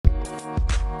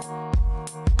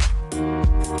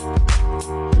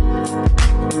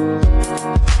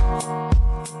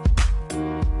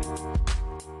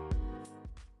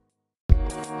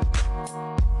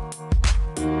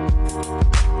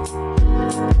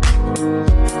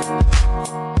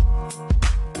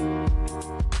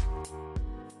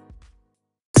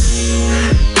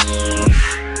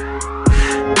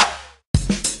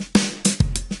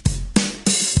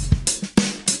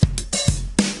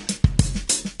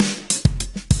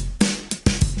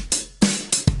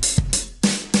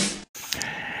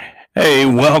Hey,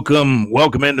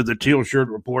 welcome into the Teal Shirt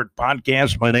Report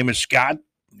podcast. My name is Scott.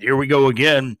 Here we go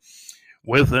again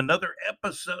with another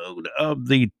episode of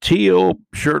the Teal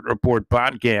Shirt Report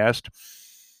podcast.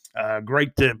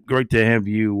 Great to have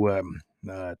you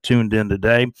tuned in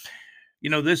today.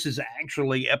 You know, this is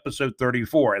actually episode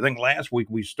 34. I think last week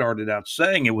we started out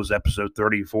saying it was episode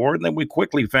 34, and then we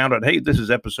quickly found out, hey, this is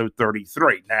episode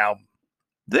 33. Now,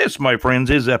 this, my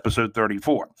friends, is episode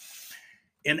 34.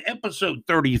 In episode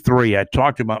 33, I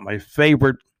talked about my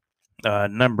favorite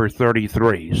number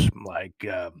 33s, like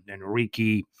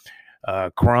Enrique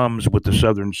Crumbs with the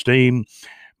Southern Steam,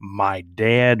 my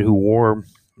dad who wore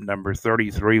number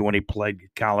 33 when he played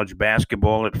college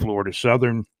basketball at Florida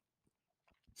Southern.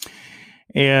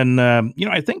 And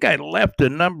I think I left a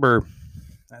number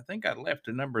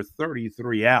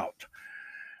 33 out.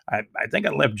 I think I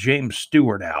left James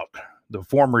Stewart out, the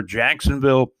former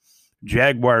Jacksonville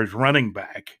Jaguars running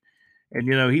back. And,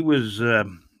 he was,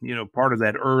 part of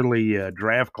that early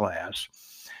draft class.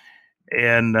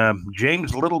 And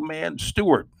James Littleman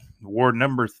Stewart wore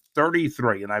number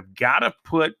 33. And I've got to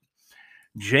put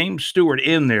James Stewart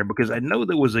in there because I know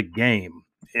there was a game.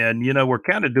 And, we're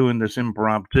kind of doing this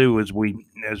impromptu as we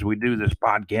do this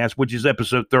podcast, which is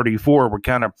episode 34. We're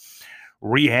kind of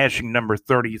rehashing number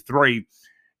 33.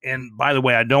 And by the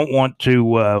way, I don't want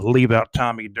to leave out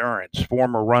Tommy Durrance,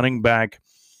 former running back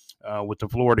with the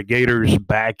Florida Gators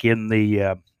back in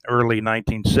the early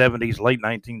 1970s, late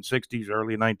 1960s,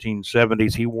 early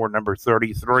 1970s. He wore number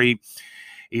 33.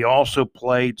 He also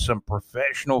played some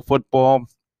professional football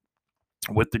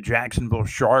with the Jacksonville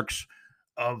Sharks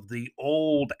of the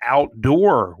old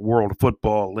Outdoor World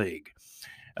Football League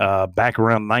back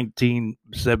around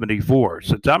 1974.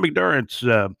 So Tommy Durrance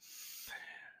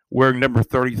wearing number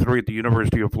 33 at the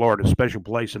University of Florida, special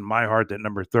place in my heart, that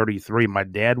number 33. My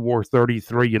dad wore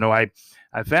 33. I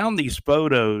found these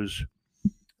photos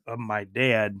of my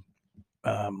dad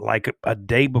like a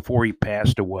day before he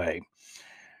passed away.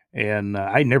 And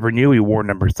I never knew he wore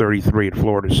number 33 at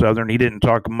Florida Southern. He didn't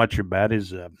talk much about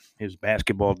his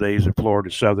basketball days at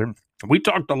Florida Southern. We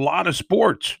talked a lot of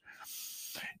sports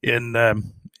in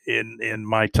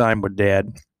my time with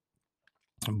Dad.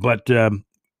 But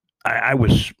I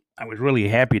was really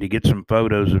happy to get some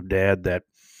photos of Dad. That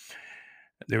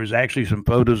there was actually some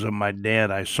photos of my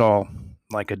dad I saw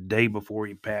like a day before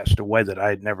he passed away that I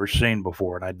had never seen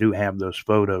before, and I do have those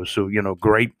photos. So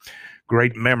great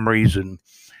memories, and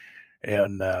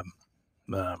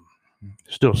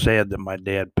still sad that my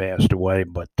dad passed away,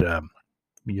 but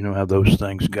you know how those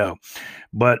things go.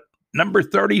 But number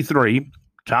 33,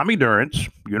 Tommy Durrance,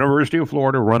 University of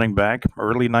Florida running back,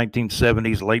 early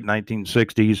 1970s, late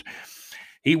 1960s.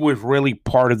 He was really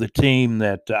part of the team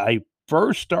that I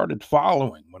first started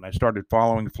following when I started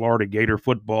following Florida Gator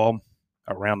football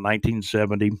around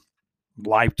 1970.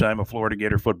 Lifetime of Florida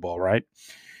Gator football, right?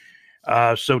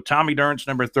 So Tommy Durrance,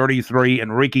 number 33,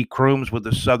 Enrique Crumbs with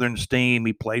the Southern Steam.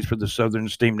 He plays for the Southern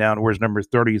Steam now and wears number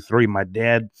 33. My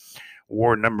dad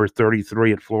wore number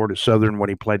 33 at Florida Southern when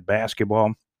he played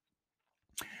basketball.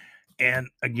 And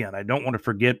again, I don't want to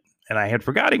forget, and I had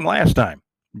forgot him last time,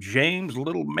 James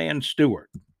Littleman Stewart.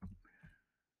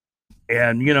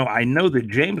 And, I know that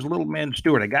James Littleman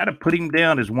Stewart, I got to put him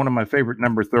down as one of my favorite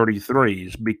number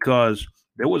 33s because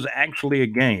there was actually a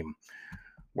game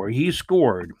where he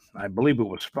scored, I believe it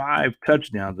was 5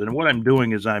 touchdowns. And what I'm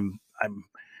doing is I'm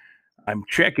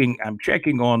checking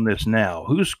on this now.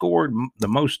 Who scored the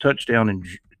most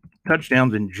touchdowns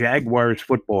in Jaguars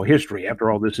football history?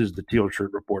 After all, this is the Teal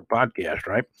Shirt Report podcast,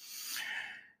 right?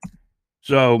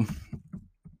 So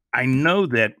I know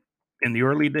that in the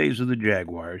early days of the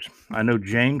Jaguars, I know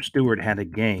James Stewart had a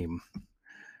game,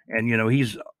 and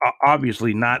he's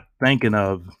obviously not thought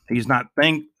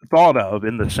of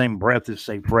in the same breath as,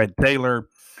 say, Fred Taylor,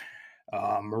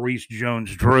 Maurice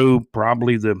Jones-Drew,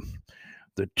 probably the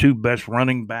 2 best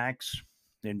running backs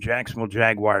in Jacksonville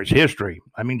Jaguars history.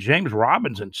 I mean, James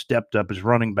Robinson stepped up as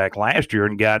running back last year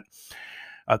and got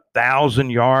 1,000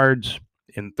 yards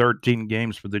in 13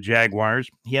 games for the Jaguars.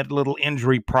 He had a little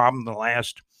injury problem the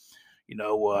last,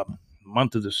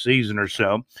 month of the season or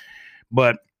so.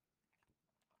 But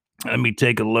let me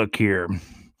take a look here.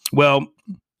 Well,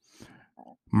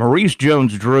 Maurice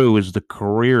Jones-Drew is the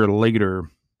career leader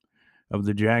of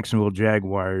the Jacksonville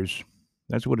Jaguars.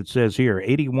 That's what it says here,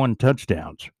 81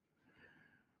 touchdowns.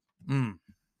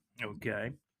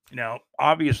 Okay. Now,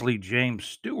 obviously, James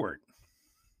Stewart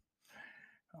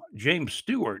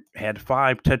had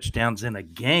 5 touchdowns in a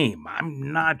game.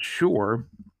 I'm not sure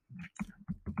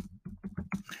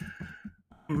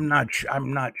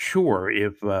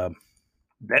if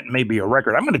that may be a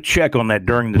record. I'm going to check on that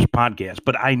during this podcast,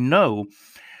 but I know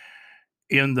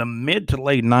In the mid to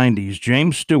late 90s,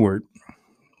 James Stewart,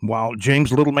 while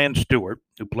James Littleman Stewart,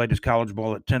 who played his college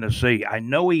ball at Tennessee, I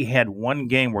know he had one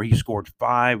game where he scored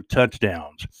 5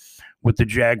 touchdowns with the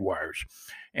Jaguars.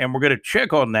 And we're going to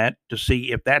check on that to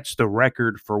see if that's the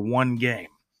record for one game.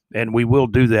 And we will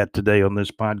do that today on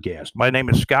this podcast. My name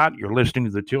is Scott. You're listening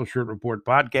to the Teal Shirt Report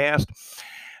podcast.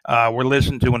 We're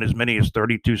listened to in as many as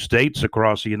 32 states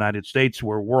across the United States.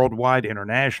 We're worldwide,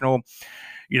 international,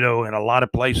 in a lot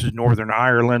of places, Northern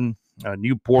Ireland,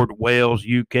 Newport, Wales,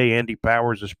 UK. Andy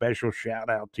Powers, a special shout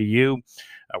out to you.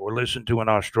 We're listened to in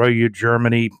Australia,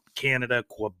 Germany, Canada,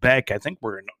 Quebec. I think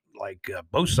we're in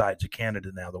both sides of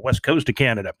Canada now, the west coast of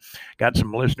Canada. Got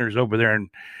some listeners over there and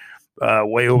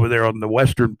way over there on the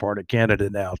western part of Canada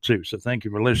now too. So thank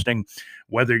you for listening.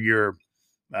 Whether you're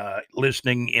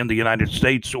listening in the United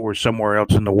States or somewhere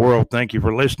else in the world, thank you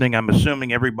for listening. I'm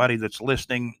assuming everybody that's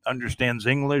listening understands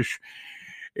English,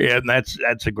 and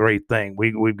that's a great thing.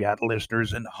 We've got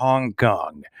listeners in Hong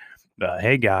Kong.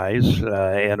 Hey guys,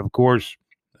 and of course,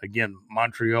 again,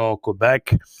 Montreal,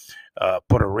 Quebec,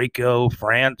 Puerto Rico,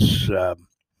 France.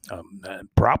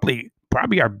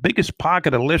 Probably our biggest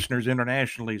pocket of listeners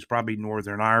internationally is probably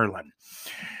Northern Ireland.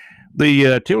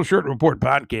 The Teal Shirt Report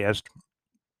podcast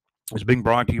is being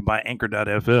brought to you by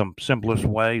Anchor.fm.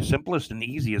 Simplest and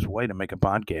easiest way to make a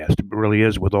podcast. It really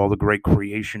is, with all the great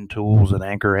creation tools that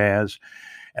Anchor has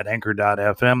at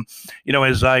Anchor.fm.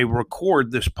 As I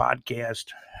record this podcast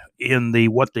in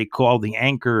what they call the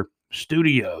Anchor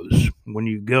Studios, when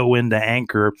you go into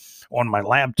Anchor on my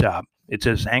laptop, it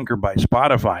says Anchor by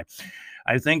Spotify.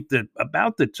 I think that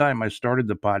about the time I started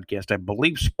the podcast, I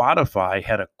believe Spotify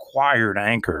had acquired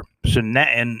Anchor. So now,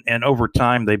 and over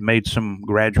time, they've made some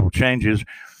gradual changes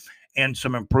and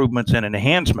some improvements and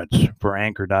enhancements for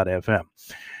Anchor.fm.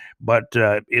 But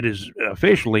it is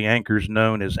officially Anchor's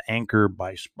known as Anchor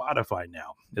by Spotify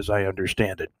now, as I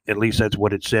understand it. At least that's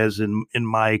what it says in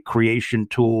my creation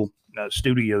tool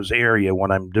studios area when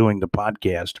I'm doing the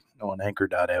podcast on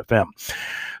Anchor.fm.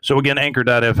 So again,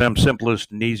 Anchor.fm,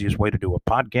 simplest and easiest way to do a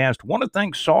podcast. Want to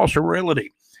thank Saucer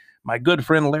Realty. My good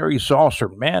friend Larry Saucer.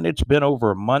 Man, it's been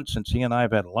over a month since he and I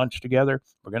have had lunch together.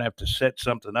 We're going to have to set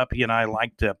something up. He and I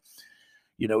like to,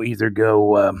 either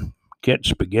go get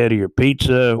spaghetti or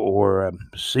pizza or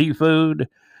seafood.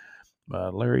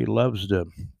 Larry loves to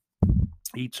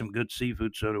eat some good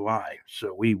seafood, so do I.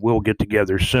 So we will get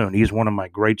together soon. He's one of my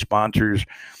great sponsors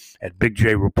at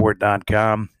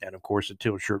BigJReport.com, and of course the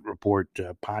Teal Shirt Report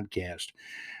podcast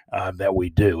that we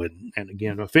do. And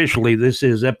again, officially, this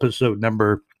is episode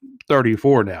number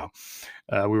 34 now.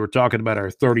 We were talking about our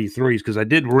 33s because I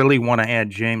did really want to add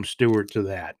James Stewart to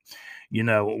that.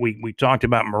 We talked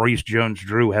about Maurice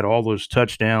Jones-Drew had all those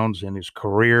touchdowns in his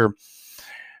career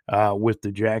with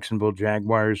the Jacksonville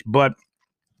Jaguars, but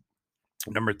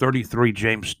number 33,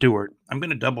 James Stewart, I'm going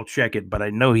to double check it, but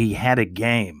I know he had a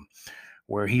game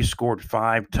where he scored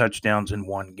 5 touchdowns in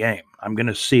one game. I'm going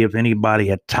to see if anybody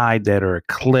had tied that or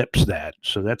eclipsed that.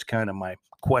 So that's kind of my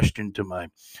question to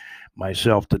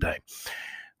myself today.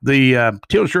 The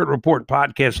Teal Shirt Report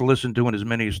podcast, listened to in as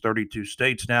many as 32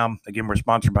 states now. Again, we're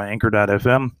sponsored by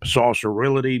Anchor.fm, Saucer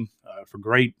Realty for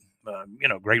great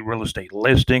real estate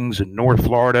listings in North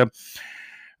Florida.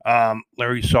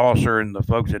 Larry Saucer and the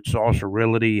folks at Saucer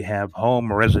Realty have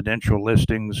home residential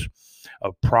listings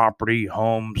of property,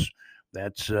 homes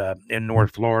that's in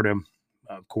North Florida.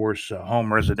 Of course,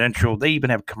 home residential. They even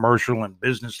have commercial and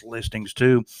business listings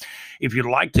too. If you'd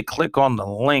like to click on the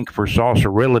link for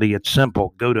Saucer Realty, it's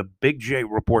simple. Go to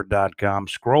BigJReport.com,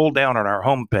 scroll down on our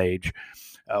homepage,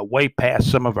 way past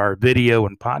some of our video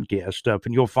and podcast stuff,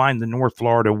 and you'll find the North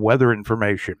Florida weather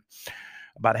information.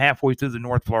 About halfway through the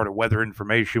North Florida weather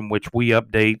information, which we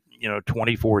update,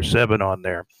 24/7 on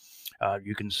there.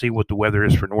 You can see what the weather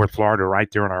is for North Florida right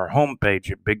there on our homepage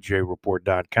at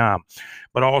BigJReport.com.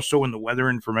 But also in the weather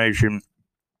information,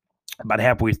 about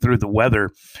halfway through the weather,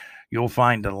 you'll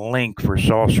find a link for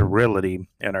Saucer Realty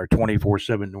and our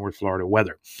 24/7 North Florida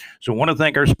weather. So I want to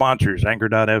thank our sponsors,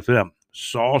 Anchor.fm,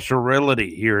 Saucer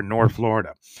Realty here in North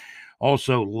Florida.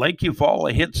 Also,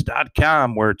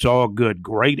 LakeUfallahits.com, where it's all good.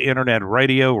 Great internet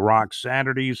radio, rock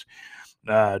Saturdays.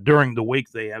 During the week,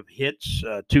 they have hits,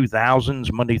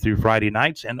 2000s, Monday through Friday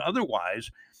nights, and otherwise,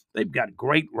 they've got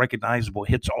great recognizable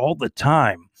hits all the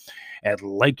time at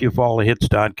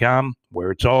LakeUfallahits.com,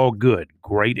 where it's all good.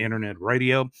 Great internet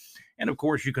radio. And, of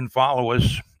course, you can follow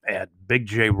us at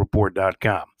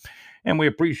BigJReport.com. And we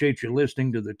appreciate you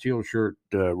listening to the Teal Shirt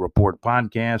Report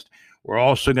podcast. We're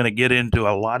also going to get into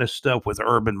a lot of stuff with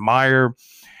Urban Meyer.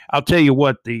 I'll tell you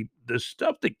what, the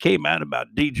stuff that came out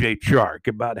about DJ Chark,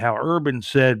 about how Urban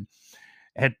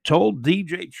had told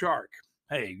DJ Chark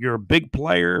hey, you're a big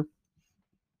player,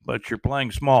 but you're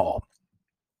playing small.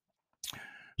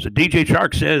 So DJ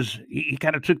Chark says he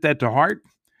kind of took that to heart.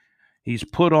 He's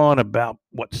put on about,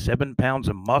 7 pounds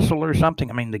of muscle or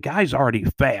something. I mean, the guy's already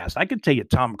fast. I could tell you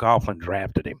Tom Coughlin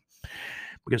drafted him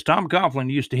because Tom Coughlin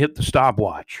used to hit the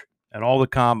stopwatch at all the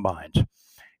combines.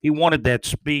 He wanted that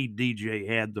speed DJ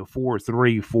had, the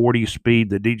 4.3 40 speed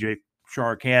that DJ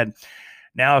Chark had.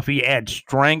 Now, if he adds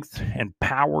strength and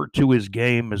power to his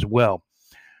game as well,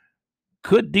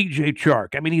 could DJ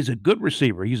Chark? I mean, he's a good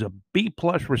receiver. He's a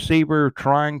B-plus receiver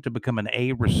trying to become an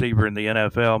A receiver in the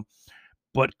NFL.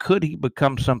 But could he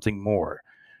become something more?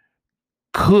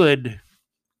 Could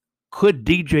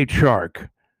DJ Chark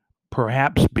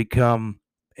perhaps become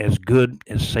as good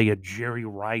as, say, a Jerry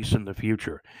Rice in the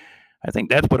future? I think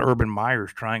that's what Urban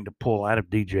Meyer's trying to pull out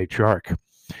of DJ Chark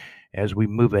as we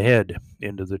move ahead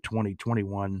into the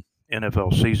 2021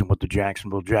 NFL season with the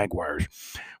Jacksonville Jaguars.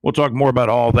 We'll talk more about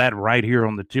all that right here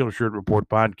on the Teal Shirt Report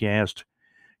podcast.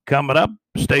 Coming up,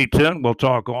 stay tuned. We'll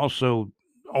talk also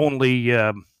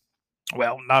not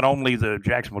only the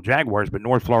Jacksonville Jaguars, but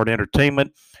North Florida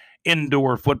Entertainment,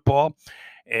 indoor football,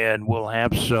 and we'll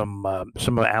have some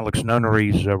of Alex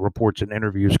Nunnery's reports and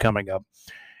interviews coming up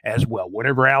as well.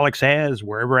 Whatever Alex has,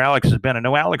 wherever Alex has been. I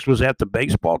know Alex was at the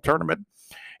baseball tournament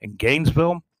in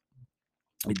Gainesville.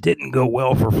 It didn't go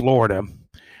well for Florida.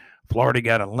 Florida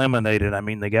got eliminated. I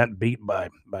mean, they got beat by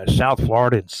South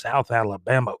Florida and South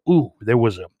Alabama. Ooh, there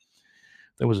was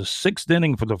a sixth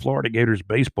inning for the Florida Gators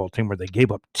baseball team where they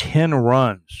gave up 10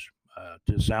 runs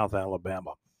to South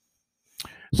Alabama.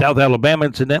 South Alabama,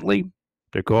 incidentally,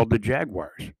 they're called the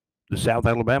Jaguars, the South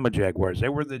Alabama Jaguars. They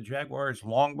were the Jaguars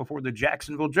long before the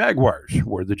Jacksonville Jaguars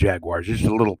were the Jaguars. Just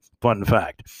a little fun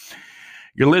fact.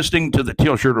 You're listening to the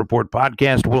Teal Shirt Report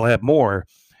podcast. We'll have more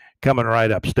coming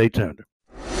right up. Stay tuned.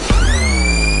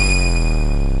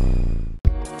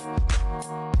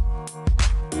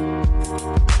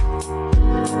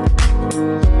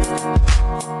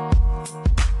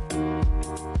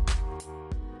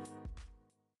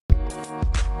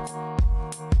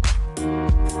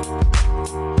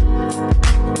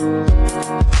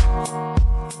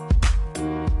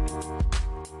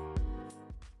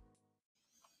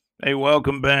 Hey,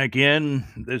 welcome back in.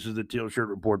 This is the Teal Shirt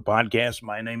Report podcast.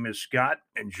 My name is Scott,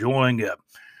 enjoying a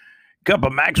cup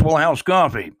of Maxwell House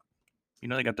coffee. You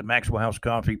know, they got the Maxwell House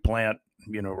coffee plant,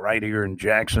 right here in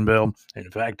Jacksonville. In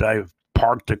fact, I've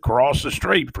parked across the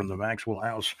street from the Maxwell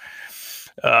House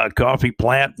coffee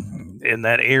plant in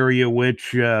that area,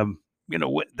 which,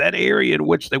 that area in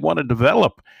which they want to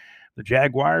develop the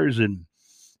Jaguars. And,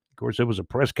 of course, there was a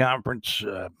press conference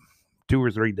 2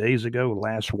 or 3 days ago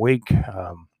last week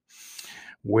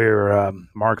where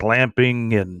Mark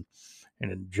Lamping and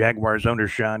Jaguars owner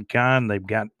Sean Khan, they've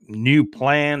got new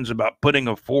plans about putting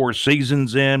a 4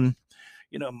 seasons in,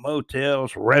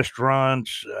 motels,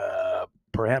 restaurants,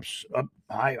 perhaps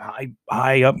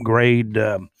high upgrade,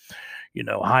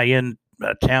 high-end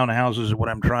townhouses is what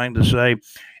I'm trying to say,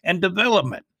 and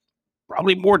development.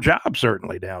 Probably more jobs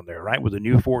certainly down there, right, with the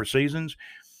new 4 seasons.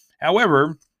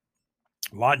 However,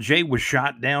 Lot J was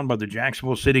shot down by the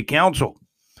Jacksonville City Council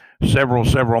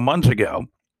several months ago.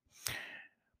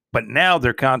 But now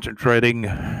they're concentrating,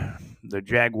 the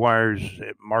Jaguars,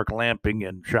 Mark Lamping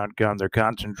and Sean Khan, they're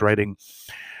concentrating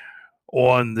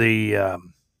on the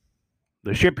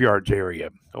shipyards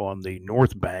area on the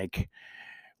North Bank.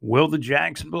 Will the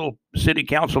Jacksonville City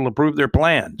Council approve their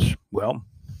plans? Well,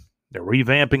 they're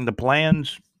revamping the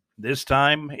plans. This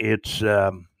time it's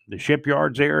the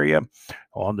shipyards area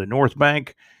on the North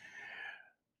Bank.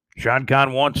 Sean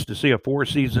Khan wants to see a 4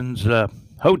 seasons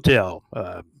hotel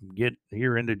get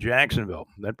here into Jacksonville.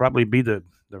 That'd probably be the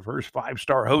first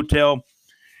 5-star hotel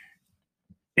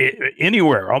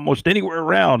almost anywhere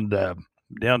around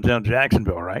downtown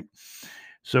Jacksonville, right?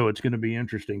 So it's going to be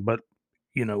interesting. But,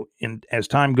 as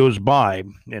time goes by,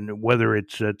 and whether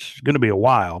it's going to be a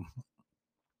while,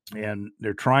 and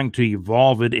they're trying to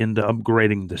evolve it into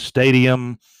upgrading the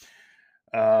stadium,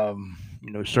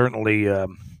 certainly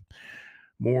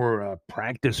more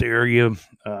practice area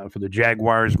for the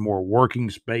Jaguars, more working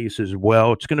space as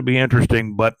well. It's going to be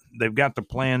interesting, but they've got the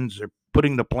plans. They're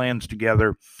putting the plans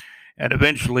together, and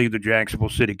eventually the Jacksonville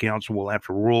City Council will have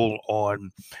to rule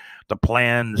on the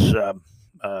plans,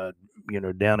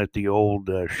 down at the old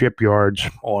shipyards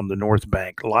on the North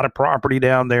Bank. A lot of property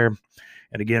down there.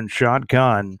 And again, Sean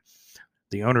Khan,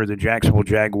 the owner of the Jacksonville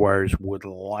Jaguars, would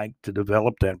like to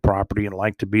develop that property and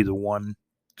like to be the one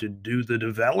to do the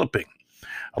developing,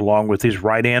 along with his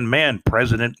right-hand man,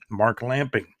 President Mark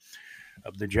Lamping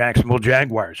of the Jacksonville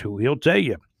Jaguars, who he'll tell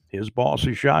you his boss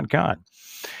is Sean Khan.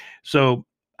 So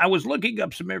I was looking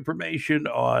up some information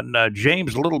on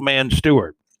James Littleman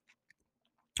Stewart,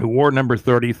 who wore number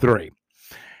 33.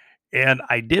 And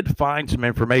I did find some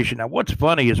information. Now, what's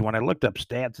funny is when I looked up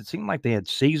stats, it seemed like they had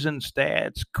season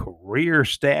stats, career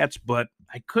stats, but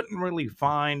I couldn't really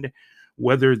find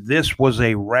whether this was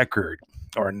a record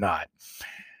or not.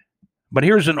 But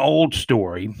here's an old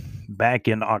story back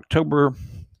in October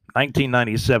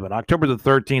 1997, October the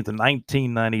 13th of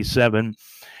 1997,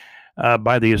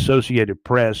 by the Associated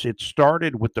Press. It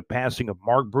started with the passing of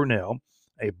Mark Brunell,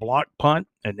 a block punt,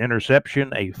 an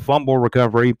interception, a fumble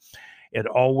recovery. It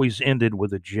always ended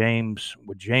with James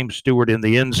Stewart in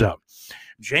the end zone.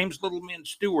 James Littleman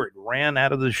Stewart ran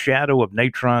out of the shadow of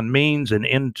Natron Means and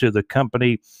into the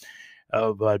company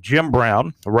of Jim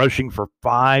Brown, rushing for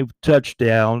 5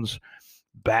 touchdowns.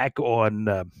 Back on,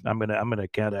 I'm gonna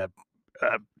kind of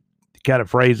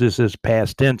phrase this as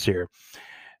past tense here.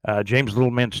 James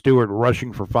Littleman Stewart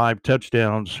rushing for 5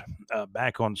 touchdowns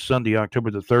back on Sunday,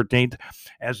 October the 13th,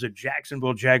 as the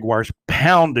Jacksonville Jaguars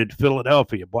pounded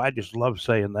Philadelphia. Boy, I just love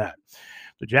saying that.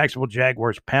 The Jacksonville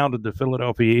Jaguars pounded the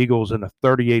Philadelphia Eagles in a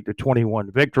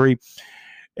 38-21 victory.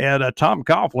 And Tom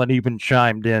Coughlin even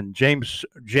chimed in. James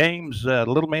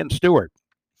Littleman Stewart.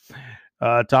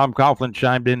 Tom Coughlin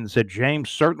chimed in and said, James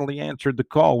certainly answered the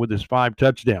call with his 5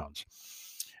 touchdowns.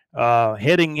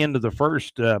 Heading into the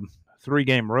first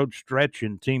 3-game road stretch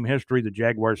in team history, the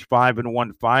Jaguars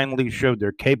 5-1 finally showed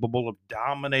they're capable of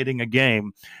dominating a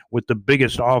game with the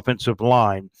biggest offensive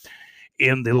line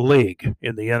in the league,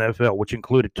 in the NFL, which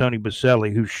included Tony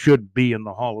Boselli, who should be in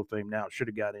the Hall of Fame now, should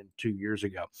have got in 2 years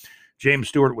ago. James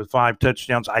Stewart with 5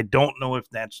 touchdowns. I don't know if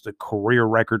that's the career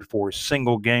record for a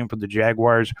single game for the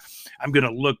Jaguars. I'm going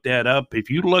to look that up. If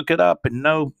you look it up and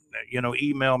know,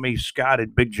 email me,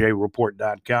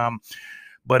 scott@bigjreport.com.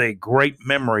 But a great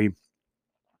memory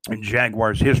in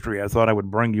Jaguars history, I thought I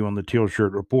would bring you on the Teal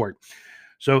Shirt Report.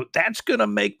 So that's going to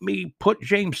make me put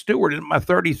James Stewart in my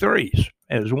 33s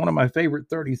as one of my favorite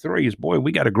 33s. Boy,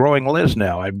 we got a growing list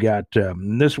now. I've got,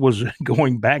 this was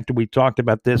going back to, we talked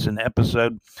about this in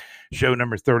show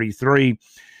number 33.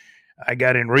 I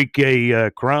got Enrique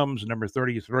Crumbs, number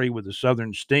 33 with the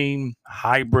Southern Steam,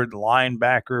 hybrid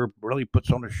linebacker, really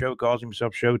puts on a show, calls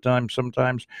himself Showtime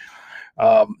sometimes.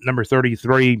 Number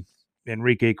 33,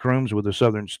 Enrique Crumbs with the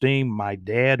Southern Steam. My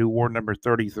dad, who wore number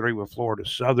 33 with Florida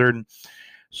Southern,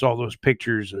 saw those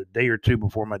pictures a day or two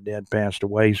before my dad passed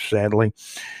away, sadly.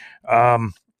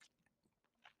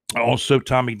 Also,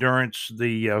 Tommy Durrance,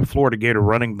 the Florida Gator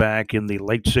running back in the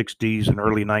late 60s and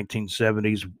early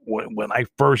 1970s, when I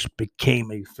first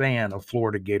became a fan of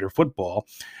Florida Gator football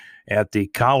at the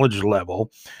college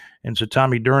level. And so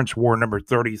Tommy Durrance wore number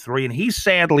 33, and he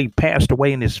sadly passed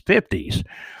away in his 50s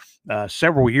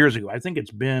several years ago. I think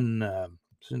it's been,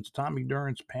 since Tommy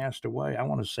Durrance passed away, I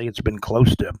want to say it's been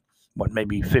close to,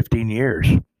 maybe 15 years,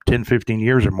 10, 15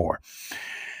 years or more.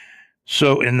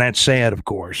 So, and that's sad, of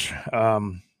course.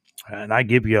 And I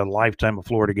give you a lifetime of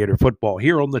Florida Gator football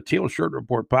here on the Teal Shirt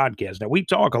Report podcast. Now, we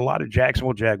talk a lot of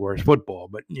Jacksonville Jaguars football,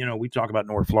 but, we talk about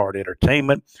North Florida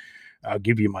entertainment. I'll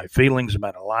give you my feelings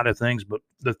about a lot of things, but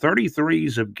the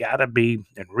 33s have got to be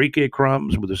Enrique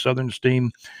Crumbs with the Southern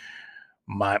Steam.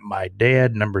 My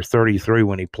dad, number 33,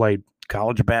 when he played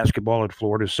college basketball at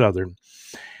Florida Southern.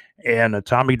 And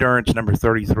Tommy Durrance, number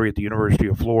 33 at the University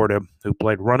of Florida, who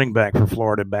played running back for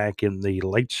Florida back in the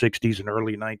late 60s and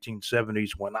early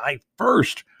 1970s when I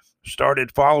first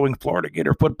started following Florida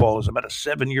Gator football as about a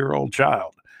 7-year-old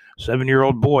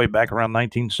boy back around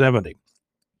 1970.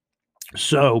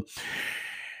 So,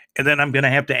 and then I'm going to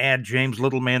have to add James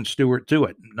Littleman Stewart to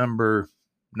it, number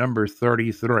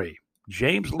 33.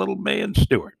 James Littleman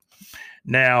Stewart.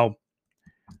 Now,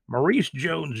 Maurice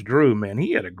Jones-Drew, man,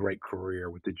 he had a great career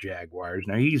with the Jaguars.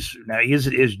 Now, is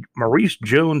Maurice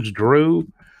Jones-Drew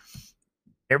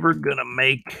ever going to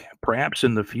perhaps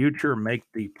in the future, make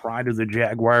the pride of the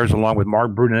Jaguars along with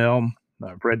Mark Brunell,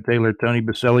 Fred Taylor, Tony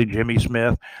Boselli, Jimmy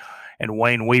Smith, and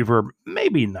Wayne Weaver?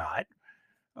 Maybe not.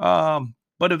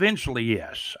 But eventually,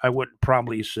 yes. I would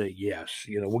probably say yes.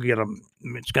 We'll get them.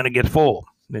 It's going to get full.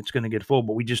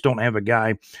 But we just don't have a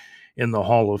guy in the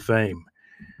Hall of Fame.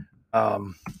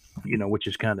 Which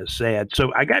is kind of sad.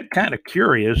 So I got kind of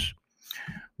curious.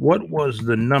 What was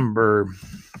the number?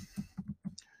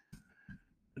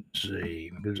 Let's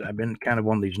see, because I've been kind of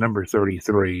on these number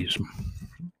 33s.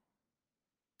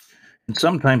 And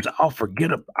sometimes I'll forget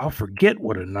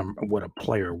what a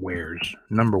player wears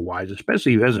number-wise,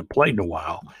 especially if he hasn't played in a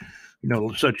while.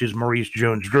 Such as Maurice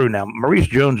Jones-Drew. Now, Maurice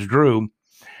Jones-Drew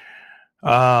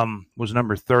was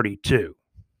number 32.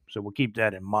 So we'll keep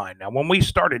that in mind. Now, when we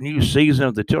start a new season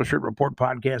of the Teal Shirt Report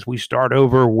podcast, we start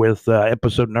over with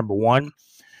episode number 1.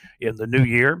 in the new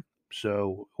year.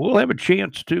 So we'll have a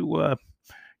chance to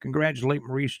congratulate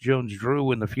Maurice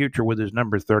Jones-Drew in the future with his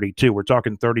number 32. We're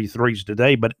talking 33s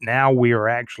today, but now we are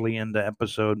actually into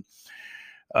episode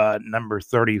number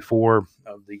 34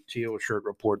 of the Teal Shirt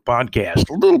Report podcast.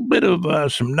 A little bit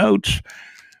of some notes,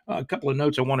 a couple of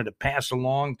notes I wanted to pass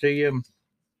along to you.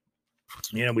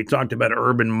 We talked about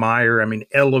Urban Meyer.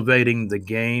 Elevating the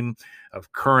game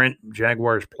of current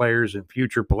Jaguars players and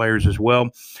future players as well.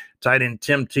 Tight end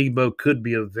Tim Tebow could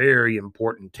be a very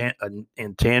important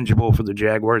intangible for the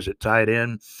Jaguars at tight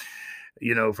end,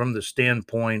 from the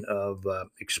standpoint of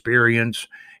experience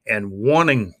and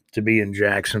wanting to be in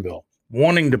Jacksonville,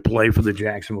 wanting to play for the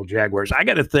Jacksonville Jaguars. I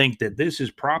got to think that this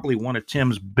is probably one of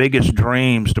Tim's biggest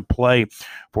dreams, to play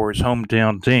for his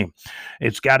hometown team.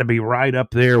 It's got to be right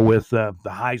up there with the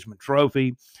Heisman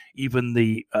Trophy, even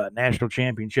the national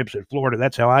championships at Florida.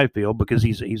 That's how I feel, because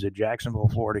he's a Jacksonville,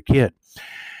 Florida kid.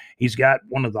 He's got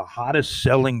one of the hottest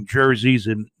selling jerseys,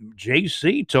 and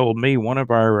JC told me, one of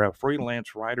our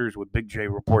freelance writers with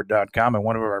BigJReport.com and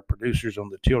one of our producers on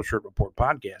the Teal Shirt Report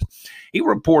podcast, he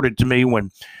reported to me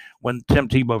when Tim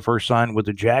Tebow first signed with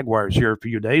the Jaguars here a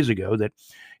few days ago, that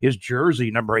his jersey,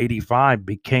 number 85,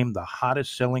 became the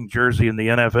hottest selling jersey in the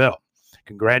NFL.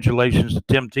 Congratulations to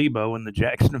Tim Tebow and the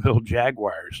Jacksonville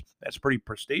Jaguars. That's pretty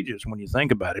prestigious when you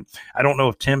think about it. I don't know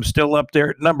if Tim's still up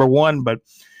there at number one, but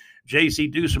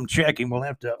JC, do some checking. We'll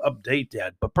have to update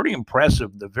that. But pretty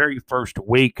impressive, the very first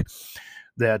week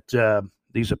that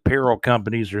these apparel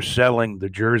companies are selling the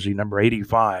jersey number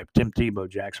 85, Tim Tebow,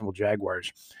 Jacksonville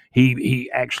Jaguars. He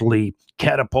actually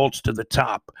catapults to the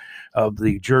top of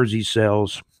the jersey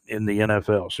sales in the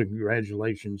NFL. So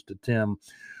congratulations to Tim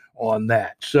on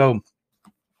that. So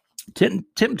Tim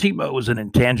Tebow is an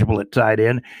intangible at tight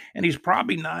end, and he's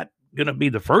probably not going to be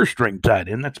the first string tight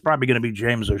end. That's probably going to be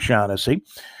James O'Shaughnessy.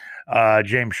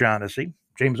 James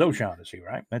O'Shaughnessy,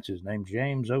 right? That's his name,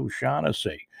 James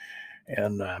O'Shaughnessy.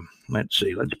 And let's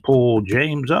see, let's pull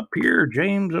James up here.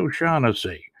 James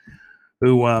O'Shaughnessy,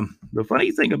 who, the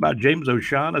funny thing about James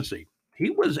O'Shaughnessy,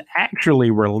 he was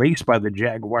actually released by the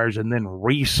Jaguars and then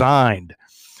re-signed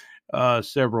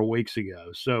several weeks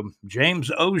ago. So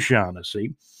James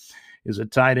O'Shaughnessy is a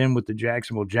tight end with the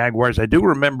Jacksonville Jaguars. I do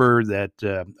remember that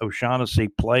O'Shaughnessy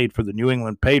played for the New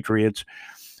England Patriots,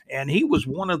 and he was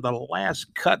one of the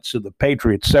last cuts of the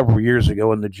Patriots several years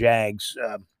ago, and the Jags,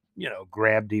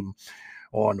 grabbed him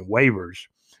on waivers.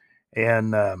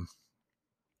 And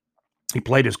he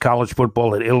played his college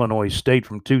football at Illinois State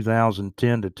from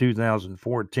 2010 to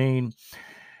 2014,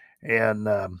 and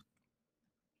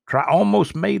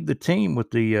almost made the team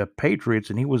with the Patriots,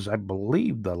 and he was, I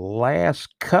believe, the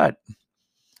last cut.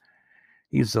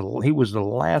 He was the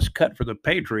last cut for the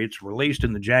Patriots, released,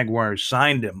 and the Jaguars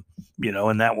signed him,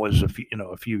 and that was a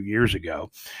few years ago.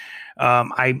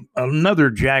 Another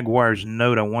Jaguars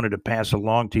note I wanted to pass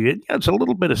along to you. It's a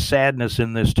little bit of sadness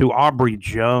in this too. Aubrey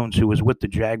Jones, who was with the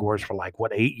Jaguars for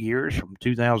 8 years, from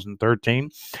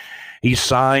 2013. He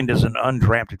signed as an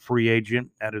undrafted free agent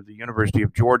out of the University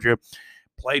of Georgia,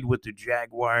 played with the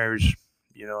Jaguars,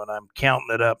 and I'm counting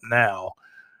it up now.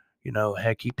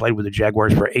 Heck, he played with the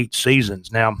Jaguars for 8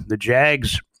 seasons. Now, the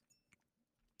Jags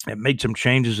have made some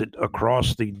changes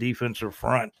across the defensive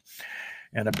front,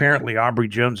 and apparently Aubrey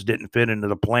Jones didn't fit into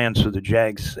the plan, so the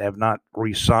Jags have not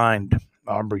re-signed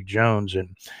Aubrey Jones,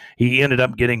 and he ended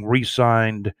up getting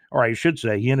re-signed, or I should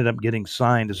say, he ended up getting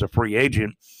signed as a free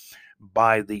agent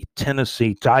by the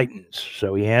Tennessee Titans.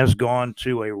 So he has gone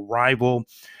to a rival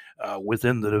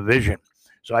within the division.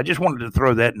 So I just wanted to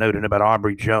throw that note in about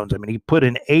Aubrey Jones. He put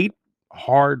in 8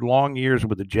 hard, long years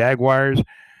with the Jaguars.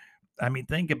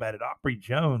 Think about it. Aubrey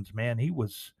Jones, man, he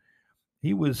goes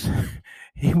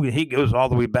all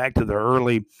the way back to the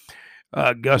early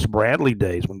Gus Bradley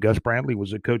days, when Gus Bradley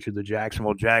was the coach of the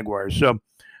Jacksonville Jaguars. So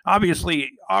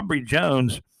obviously Aubrey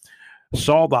Jones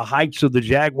saw the heights of the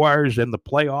Jaguars in the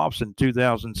playoffs in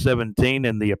 2017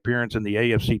 and the appearance in the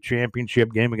AFC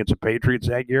Championship game against the Patriots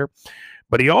that year.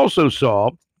 But he also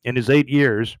saw in his 8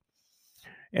 years,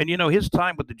 and his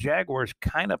time with the Jaguars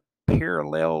kind of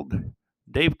paralleled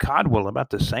Dave Codwell, about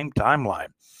the same timeline.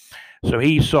 So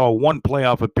he saw 1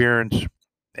 playoff appearance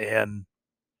and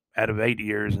out of 8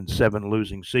 years and 7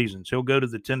 losing seasons. He'll go to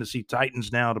the Tennessee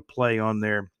Titans now to play on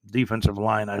their defensive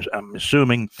line, I'm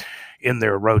assuming in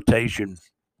their rotation.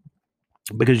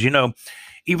 Because,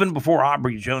 even before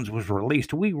Aubrey Jones was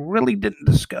released, we really didn't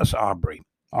discuss Aubrey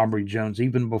Jones,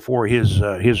 even before his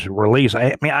release.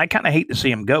 I kind of hate to see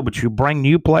him go, but you bring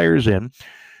new players in,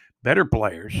 better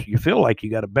players. You feel like you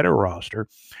got a better roster,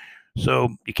 so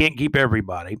you can't keep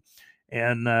everybody.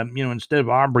 And, instead of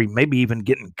Aubrey maybe even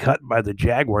getting cut by the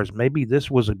Jaguars, maybe this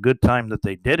was a good time that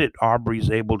they did it. Aubrey's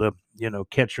able to,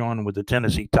 catch on with the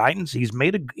Tennessee Titans. He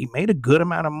made a good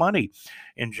amount of money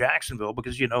in Jacksonville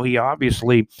because, he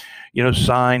obviously,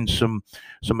 signed some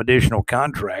additional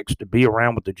contracts to be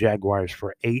around with the Jaguars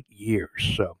for 8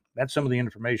 years. So that's some of the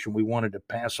information we wanted to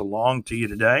pass along to you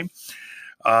today.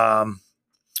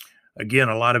 Again,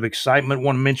 a lot of excitement.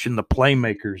 Want to mention the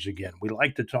playmakers again. We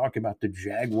like to talk about the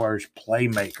Jaguars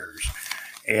playmakers.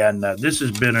 And this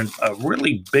has been a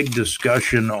really big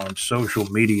discussion on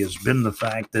social media, has been the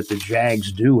fact that the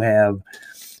Jags do have,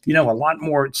 a lot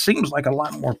more, it seems like a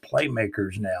lot more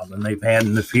playmakers now than they've had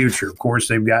in the future. Of course,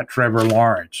 they've got Trevor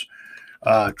Lawrence.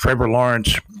 Trevor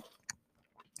Lawrence,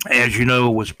 as you know,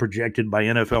 was projected by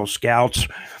NFL scouts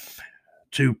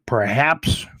to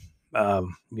perhaps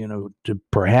actually,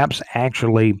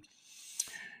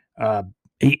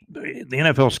 the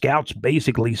NFL scouts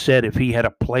basically said if he had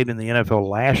played in the NFL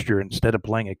last year instead of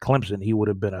playing at Clemson, he would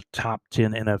have been a top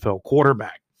 10 NFL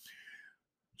quarterback.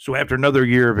 So after another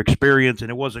year of experience, and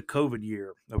it was a COVID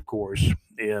year, of course,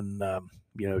 in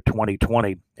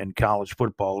 2020 in college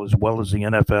football as well as the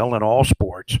NFL and all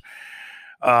sports,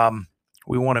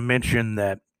 we want to mention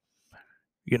that,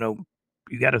 you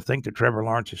got to think that Trevor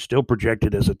Lawrence is still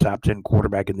projected as a top 10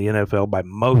 quarterback in the NFL by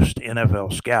most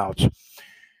NFL scouts.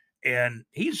 And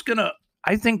he's going to,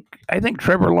 I think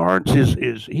Trevor Lawrence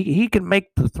he can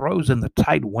make the throws in the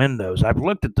tight windows. I've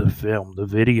looked at the film, the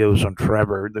videos on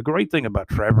Trevor. The great thing about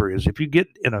Trevor is if you get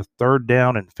in a 3rd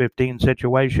down and 15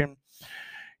 situation,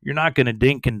 you're not going to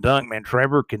dink and dunk, man.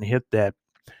 Trevor can hit that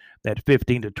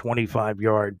 15 to 25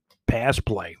 yard pass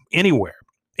play anywhere.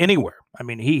 I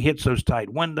mean, he hits those tight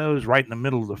windows right in the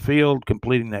middle of the field,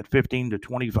 completing that 15 to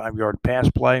 25 yard pass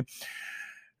play.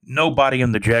 Nobody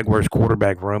in the Jaguars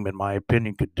quarterback room, in my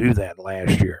opinion, could do that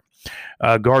last year.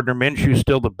 Gardner Minshew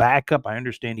still the backup. I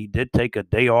understand he did take a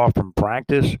day off from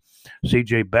practice.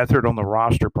 C.J. Beathard on the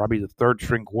roster, probably the 3rd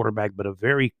string quarterback, but a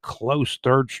very close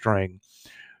 3rd string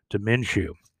to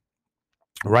Minshew.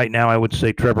 Right now, I would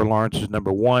say Trevor Lawrence is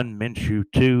number 1, Minshew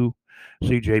 2,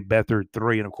 C.J. Beathard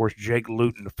 3, and of course Jake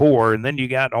Luton 4. And then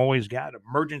you always got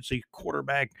emergency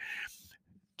quarterback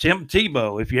Tim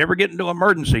Tebow. If you ever get into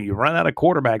emergency, you run out of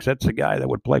quarterbacks, that's the guy that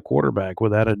would play quarterback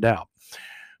without a doubt.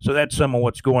 So that's some of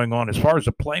what's going on as far as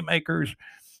the playmakers.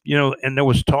 And there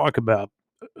was talk about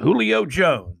Julio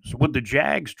Jones. Would the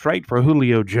Jags trade for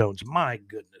Julio Jones? My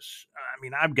goodness. I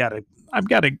mean, I've got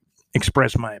to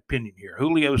express my opinion here.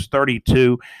 Julio's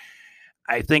 32.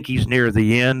 I think he's near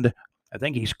the end. I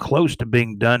think he's close to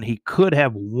being done. He could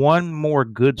have one more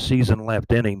good season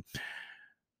left in him.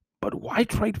 But why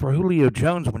trade for Julio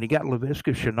Jones when you got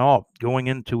Laviska Shenault going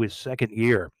into his 2nd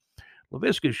year?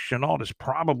 Laviska Shenault is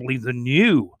probably the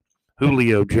new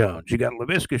Julio Jones. You got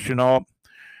Laviska Shenault.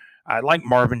 I like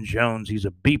Marvin Jones. He's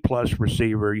a B-plus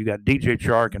receiver. You got DJ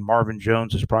Chark and Marvin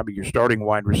Jones is probably your starting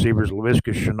wide receivers.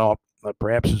 Laviska Shenault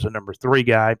perhaps is a number 3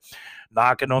 guy.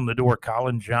 Knocking on the door,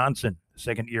 Colin Johnson,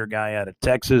 2nd-year guy out of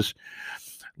Texas.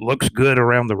 Looks good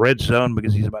around the red zone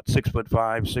because he's about 6'5",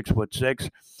 6'6".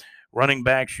 Running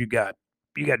backs, you got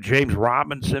James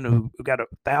Robinson, who got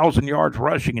 1,000 yards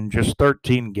rushing in just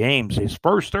 13 games. His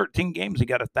first 13 games, he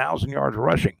got 1,000 yards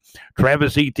rushing.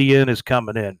 Travis Etienne is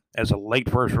coming in as a late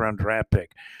first-round draft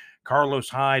pick. Carlos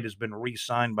Hyde has been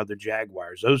re-signed by the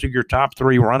Jaguars. Those are your top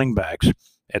 3 running backs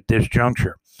at this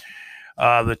juncture.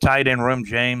 The tight end room,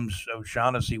 James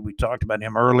O'Shaughnessy, we talked about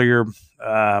him earlier.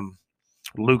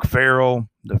 Luke Farrell,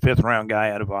 the 5th-round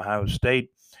guy out of Ohio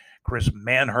State. Chris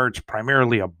Manhertz,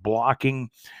 primarily a blocking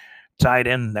tight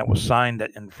end that was signed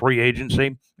in free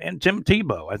agency. And Tim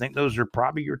Tebow. I think those are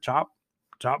probably your top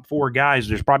 4 guys.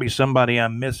 There's probably somebody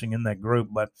I'm missing in that group.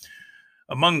 But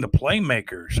among the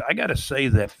playmakers, I got to say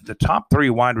that the top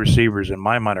 3 wide receivers in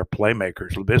my mind are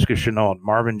playmakers. Laviska Shenault,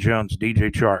 Marvin Jones,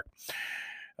 DJ Chark.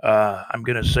 I'm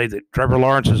going to say that Trevor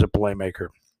Lawrence is a playmaker.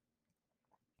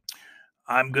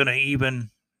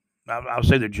 I'll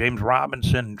say that James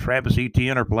Robinson and Travis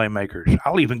Etienne are playmakers.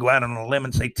 I'll even go out on a limb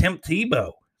and say Tim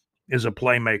Tebow is a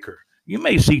playmaker. You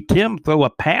may see Tim throw a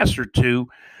pass or 2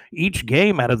 each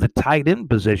game out of the tight end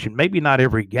position. Maybe not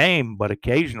every game, but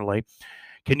occasionally.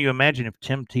 Can you imagine if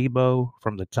Tim Tebow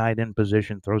from the tight end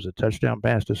position throws a touchdown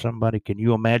pass to somebody? Can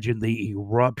you imagine the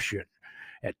eruption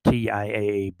at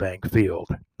TIAA Bank Field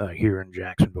here in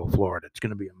Jacksonville, Florida? It's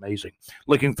going to be amazing.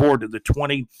 Looking forward to the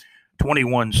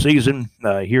 2021 season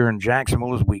here in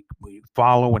Jacksonville as we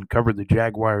follow and cover the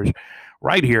Jaguars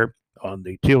right here on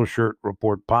the Teal Shirt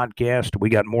Report podcast. We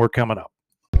got more coming up.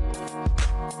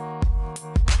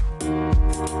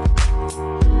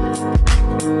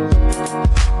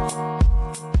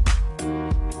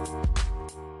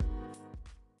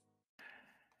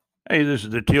 Hey, this is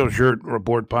the Teal Shirt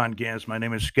Report podcast. My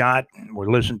name is Scott. We're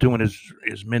listening to in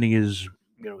as many as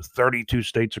 32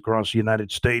 states across the United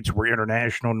States. We're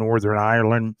international, Northern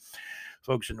Ireland.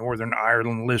 Folks in Northern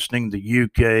Ireland listening, the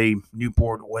UK,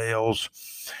 Newport, Wales.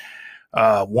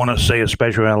 Want to say a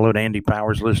special hello to Andy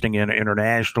Powers listening in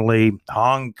internationally.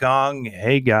 Hong Kong,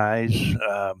 hey guys.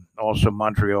 Also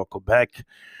Montreal, Quebec,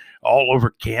 all over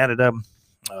Canada,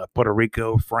 Puerto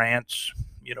Rico, France.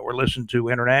 We're listened to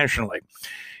internationally.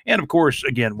 And of course,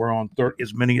 again, we're on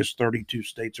as many as 32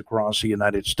 states across the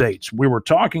United States. We were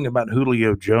talking about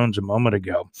Julio Jones a moment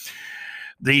ago.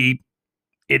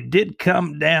 It did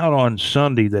come down on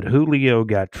Sunday that Julio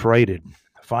got traded.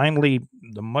 Finally,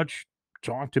 the much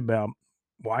talked about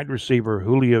wide receiver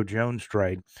Julio Jones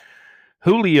trade.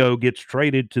 Julio gets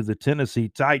traded to the Tennessee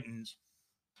Titans.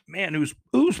 Man,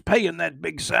 who's paying that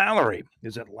big salary?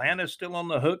 Is Atlanta still on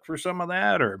the hook for some of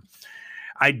that? Or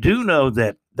I do know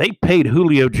that they paid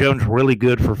Julio Jones really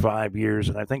good for 5 years,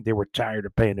 and I think they were tired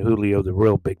of paying Julio the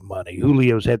real big money.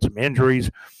 Julio's had some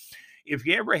injuries. If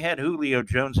you ever had Julio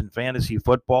Jones in fantasy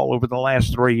football over the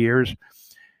last 3 years,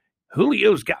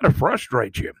 Julio's got to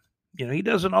frustrate you. He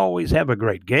doesn't always have a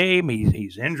great game.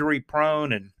 He's injury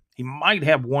prone, and he might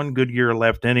have one good year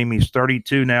left in him. He's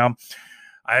 32 now.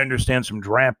 I understand some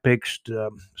draft picks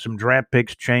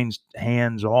changed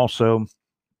hands also.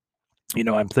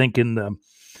 I'm thinking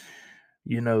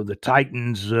the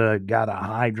Titans got a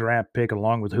high draft pick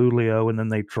along with Julio, and then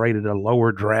they traded a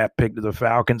lower draft pick to the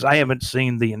Falcons. I haven't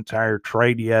seen the entire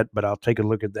trade yet, but I'll take a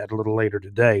look at that a little later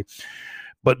today.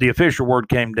 But the official word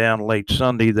came down late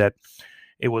Sunday that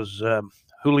it was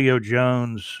Julio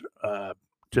Jones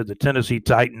to the Tennessee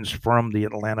Titans from the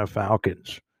Atlanta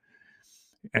Falcons.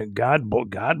 And God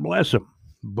bless him.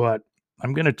 But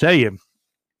I'm going to tell you,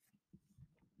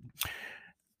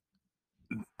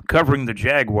 covering the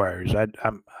Jaguars,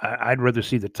 I'd rather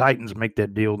see the Titans make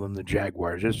that deal than the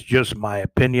Jaguars. It's just my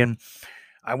opinion.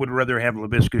 I would rather have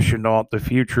Laviska Shenault, the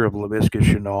future of Laviska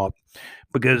Shenault,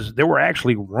 because there were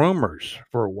actually rumors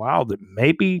for a while that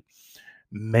maybe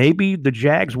the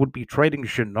Jags would be trading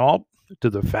Shenault to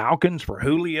the Falcons for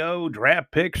Julio,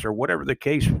 draft picks, or whatever the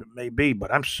case may be.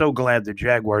 But I'm so glad the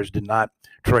Jaguars did not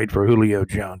trade for Julio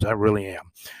Jones. I really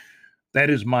am. That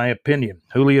is my opinion.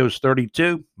 Julio's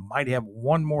 32, might have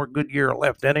one more good year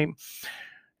left in him.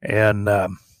 And,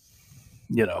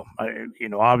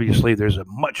 obviously there's a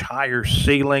much higher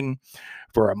ceiling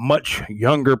for a much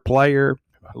younger player.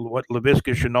 What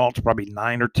Laviska Shenault's probably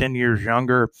 9 or 10 years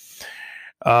younger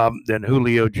than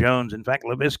Julio Jones. In fact,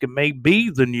 Laviska may be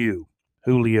the new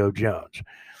Julio Jones.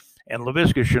 And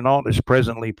Laviska Shenault is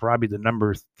presently probably the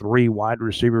number 3 wide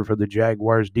receiver for the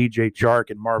Jaguars. DJ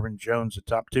Chark and Marvin Jones, the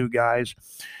top 2 guys.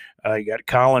 You got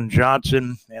Colin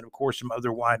Johnson and, of course, some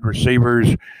other wide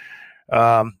receivers.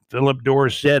 Philip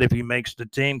Dorsett, if he makes the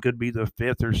team, could be the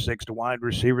 5th or 6th wide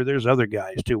receiver. There's other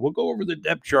guys, too. We'll go over the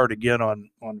depth chart again on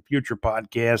future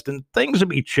podcast. And things will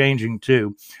be changing,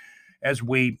 too, as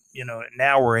we,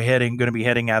 now we're going to be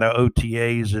heading out of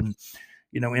OTAs and,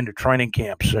 into training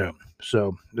camp soon.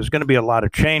 So there's going to be a lot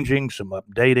of changing, some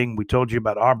updating. We told you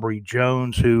about Aubrey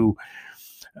Jones, who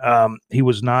he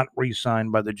was not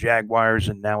re-signed by the Jaguars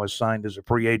and now is signed as a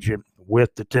free agent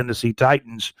with the Tennessee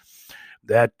Titans,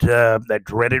 that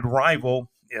dreaded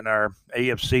rival in our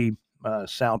AFC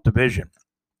South Division.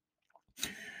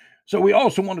 So we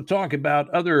also want to talk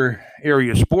about other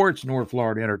area sports, North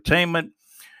Florida entertainment.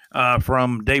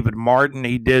 From David Martin.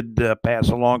 He did pass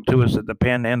along to us that the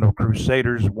Panhandle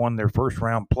Crusaders won their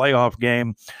first-round playoff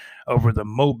game over the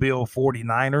Mobile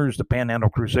 49ers. The Panhandle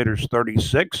Crusaders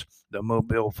 36, the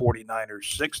Mobile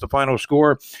 49ers 6, the final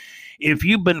score. If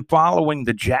you've been following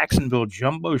the Jacksonville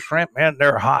Jumbo Shrimp, man,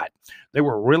 they're hot. They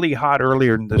were really hot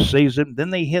earlier in the season.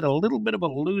 Then they hit a little bit of a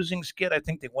losing skid. I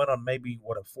think they went on maybe,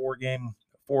 a four-game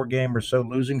or so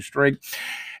losing streak.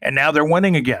 And now they're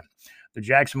winning again. The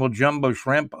Jacksonville Jumbo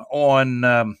Shrimp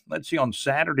on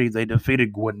Saturday, they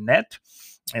defeated Gwinnett,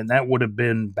 and that would have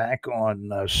been back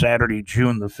on Saturday,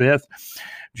 June the 5th.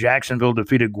 Jacksonville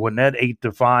defeated Gwinnett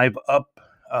 8-5 up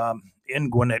in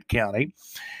Gwinnett County,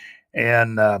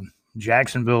 and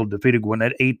Jacksonville defeated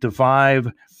Gwinnett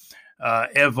 8-5.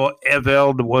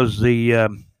 Eveld was the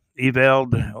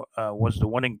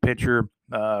winning pitcher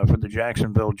for the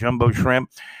Jacksonville Jumbo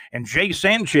Shrimp, and Jay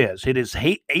Sanchez hit his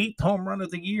 8th home run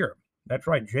of the year. That's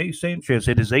right. Jay Sanchez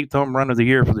hit his 8th home run of the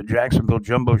year for the Jacksonville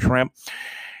Jumbo Shrimp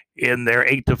in their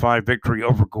 8-5 victory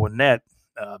over Gwinnett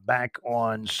back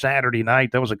on Saturday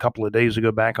night. That was a couple of days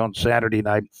ago, back on Saturday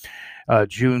night,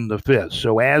 June the 5th.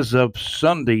 So as of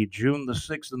Sunday, June the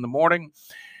 6th in the morning,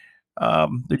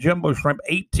 the Jumbo Shrimp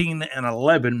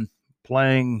 18-11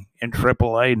 playing in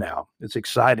AAA now. It's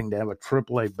exciting to have a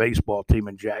AAA baseball team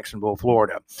in Jacksonville,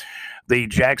 Florida. The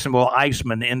Jacksonville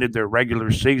Icemen ended their regular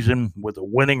season with a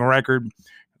winning record.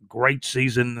 Great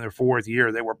season in their fourth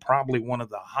year. They were probably one of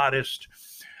the hottest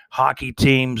hockey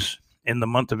teams in the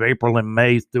month of April and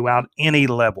May throughout any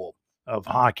level of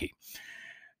hockey.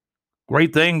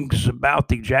 Great things about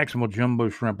the Jacksonville Jumbo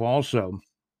Shrimp also.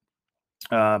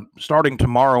 Starting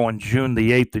tomorrow on June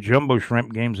the 8th, the Jumbo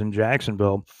Shrimp games in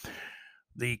Jacksonville.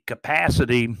 The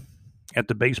capacity at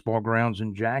the baseball grounds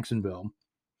in Jacksonville,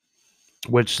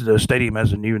 which the stadium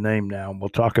has a new name now, and we'll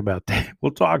talk about that.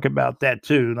 We'll talk about that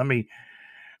too.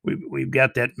 We've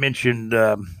got that mentioned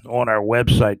on our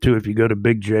website too if you go to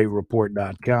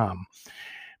bigjreport.com.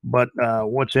 But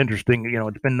what's interesting,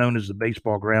 it's been known as the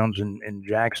baseball grounds in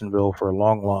Jacksonville for a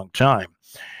long, long time.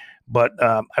 But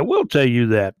I will tell you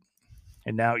that,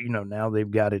 and now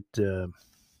they've got it.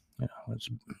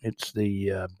 It's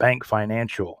the Bank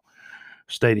Financial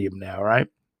Stadium now, right?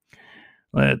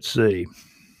 Let's see.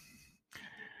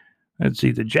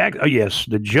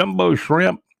 The Jumbo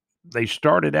Shrimp. They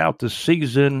started out the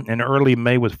season in early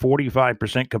May with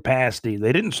 45% capacity.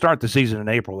 They didn't start the season in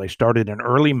April. They started in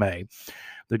early May.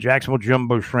 The Jacksonville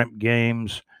Jumbo Shrimp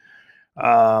games,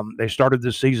 they started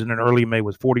this season in early May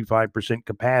with 45%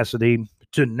 capacity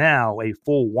to now a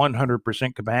full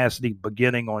 100% capacity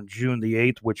beginning on June the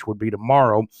 8th, which would be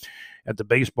tomorrow at the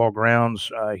baseball grounds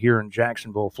here in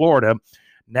Jacksonville, Florida,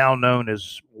 now known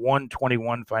as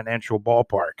 121 Financial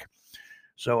Ballpark.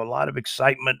 So a lot of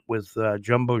excitement with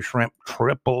Jumbo Shrimp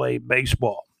AAA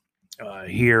baseball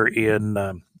here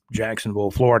in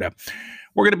Jacksonville, Florida.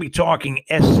 We're going to be talking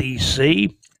SEC,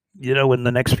 in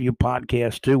the next few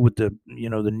podcasts too, with the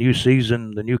new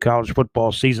season, the new college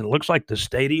football season. It looks like the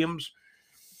stadiums,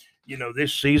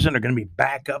 this season are going to be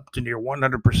back up to near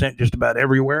 100% just about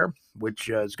everywhere, which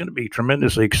is going to be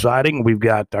tremendously exciting. We've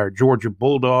got our Georgia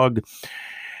Bulldog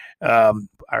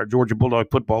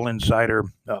football insider,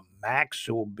 Max,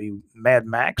 Mad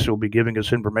Max, who will be giving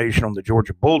us information on the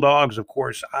Georgia Bulldogs. Of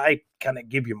course, I kind of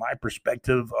give you my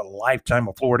perspective, a lifetime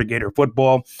of Florida Gator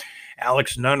football.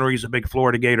 Alex Nunnery is a big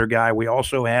Florida Gator guy. We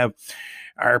also have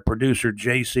our producer,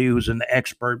 JC, who's an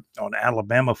expert on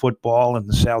Alabama football in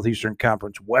the Southeastern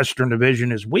Conference Western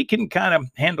Division, as we can kind of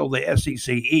handle the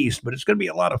SEC East, but it's going to be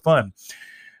a lot of fun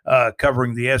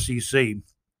covering the SEC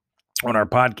on our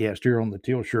podcast here on the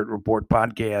Teal Shirt Report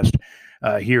podcast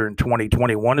here in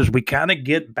 2021, as we kind of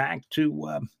get back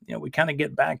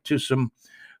to some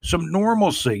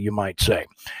normalcy, you might say.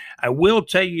 I will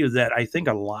tell you that I think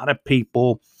a lot of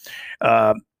people,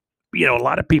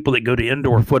 that go to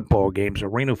indoor football games,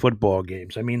 arena football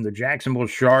games. I mean, the Jacksonville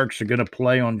Sharks are going to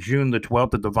play on June the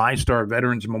 12th at the VyStar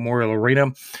Veterans Memorial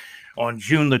Arena. On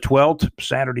June the 12th,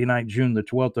 Saturday night, June the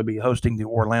 12th, they'll be hosting the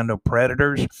Orlando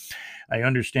Predators. I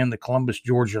understand the Columbus,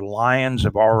 Georgia Lions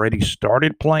have already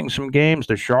started playing some games.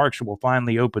 The Sharks will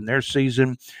finally open their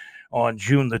season on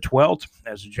June the 12th,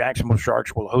 as the Jacksonville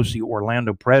Sharks will host the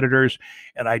Orlando Predators.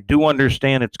 And I do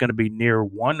understand it's going to be near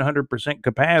 100%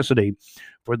 capacity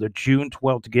for the June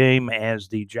 12th game as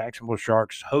the Jacksonville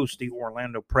Sharks host the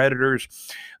Orlando Predators.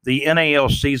 The NAL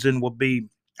season will be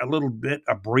a little bit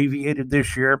abbreviated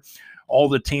this year. All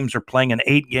the teams are playing an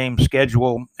 8-game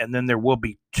schedule, and then there will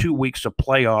be 2 weeks of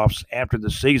playoffs after the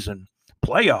season.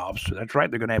 Playoffs, that's right.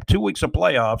 They're going to have 2 weeks of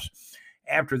playoffs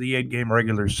after the 8-game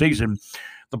regular season.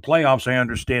 The playoffs, I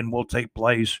understand, will take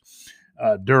place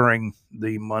during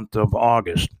the month of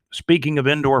August. Speaking of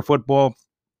indoor football,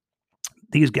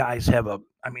 these guys have a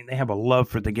love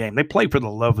for the game. They play for the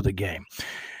love of the game.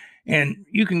 And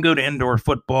you can go to indoor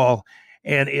football,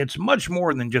 and it's much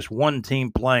more than just one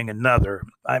team playing another.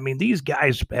 I mean, these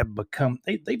guys have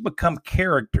become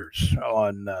characters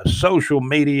on social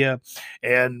media,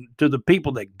 and to the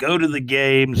people that go to the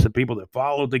games, the people that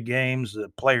follow the games, the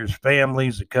players'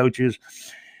 families, the coaches.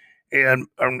 And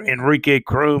Enrique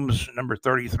Crooms, number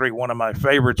 33, one of my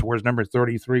favorites, wears number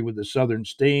 33 with the Southern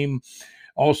Steam.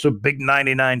 Also, big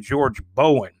 99 George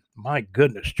Bowen. My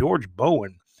goodness, George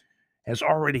Bowen has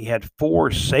already had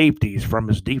 4 safeties from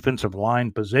his defensive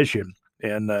line position.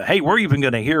 And, hey, we're even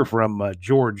going to hear from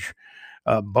George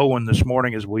Bowen this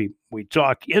morning as we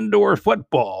talk indoor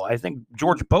football. I think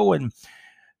George Bowen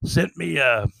sent me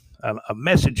a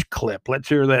message clip. Let's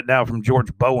hear that now from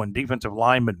George Bowen, defensive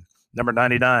lineman, number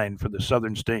 99 for the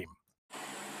Southern Steam.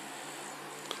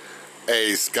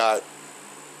 Hey, Scott.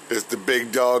 It's the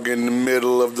big dog in the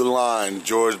middle of the line,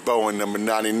 George Bowen, number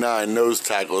 99, nose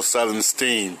tackle, Southern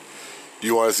Steam.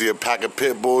 You want to see a pack of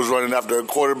pit bulls running after a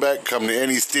quarterback? Come to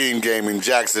any Steam game in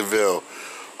Jacksonville.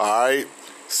 All right?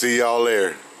 See y'all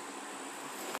there.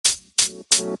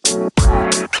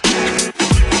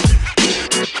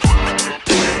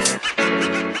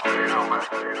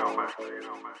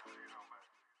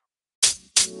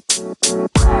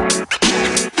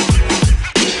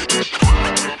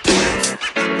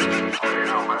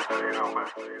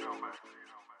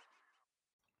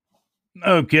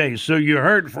 Okay, so you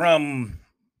heard from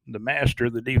the master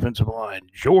of the defensive line,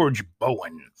 George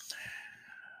Bowen,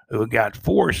 who got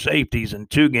 4 safeties in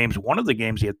 2 games. One of the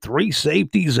games, he had 3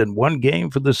 safeties in 1 game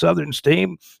for the Southern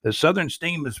Steam. The Southern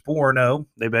Steam is 4-0.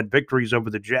 They've had victories over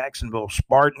the Jacksonville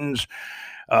Spartans.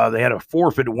 They had a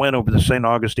forfeit win over the St.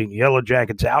 Augustine Yellow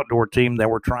Jackets outdoor team that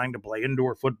were trying to play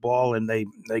indoor football, and they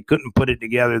couldn't put it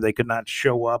together. They could not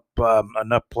show up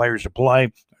enough players to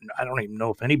play. I don't even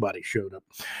know if anybody showed up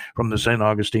from the St.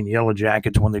 Augustine Yellow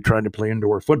Jackets when they tried to play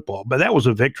indoor football. But that was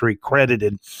a victory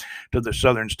credited to the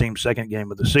Southern Steam second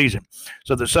game of the season.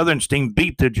 So the Southern Steam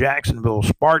beat the Jacksonville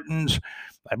Spartans.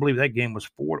 I believe that game was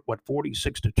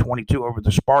 46-22 over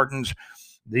the Spartans.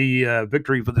 The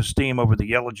victory for the Steam over the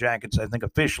Yellow Jackets, I think,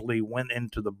 officially went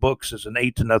into the books as an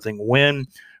 8-0 win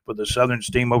for the Southern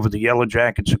Steam over the Yellow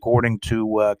Jackets, according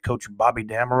to Coach Bobby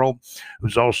Damerel,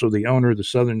 who's also the owner of the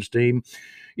Southern Steam.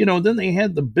 You know, then they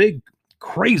had the big,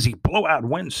 crazy blowout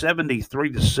win,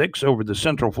 73-6 over the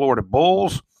Central Florida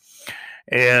Bulls.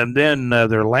 And then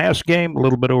their last game, a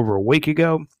little bit over a week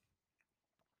ago,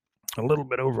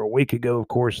 of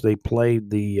course, they played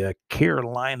the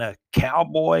Carolina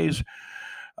Cowboys.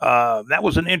 That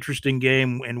was an interesting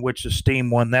game in which the Steam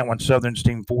won that one. Southern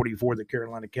Steam 44, the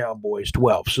Carolina Cowboys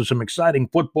 12. So some exciting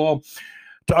football.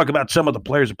 Talk about some of the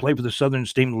players that play for the Southern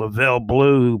Steam. Lavelle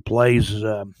Blue, who plays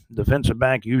defensive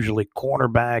back, usually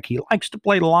cornerback. He likes to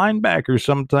play linebacker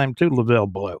sometime too, Lavelle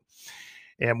Blue.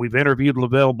 And we've interviewed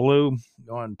Lavelle Blue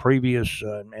on previous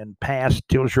and past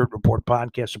Teal Shirt Report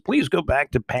podcasts. So please go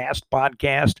back to past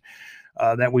podcast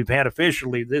that we've had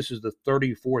officially. This is the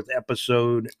 34th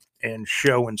episode and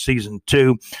show in season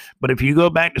 2. But if you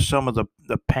go back to some of the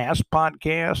past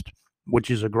podcast, which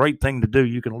is a great thing to do,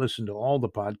 you can listen to all the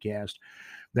podcasts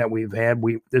that we've had.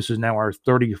 This is now our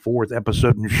 34th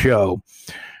episode and show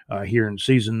here in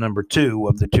season number 2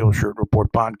 of the Teal Shirt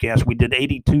Report podcast. We did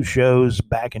 82 shows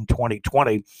back in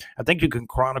 2020. I think you can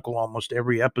chronicle almost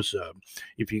every episode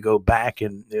if you go back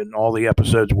in all the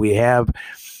episodes we have,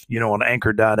 on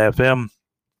Anchor.fm.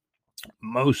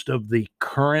 Most of the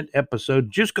current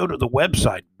episode, just go to the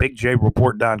website,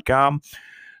 bigjreport.com.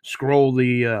 Scroll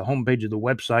the homepage of the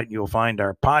website, and you'll find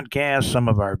our podcast, some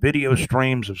of our video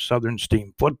streams of Southern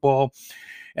Steam football.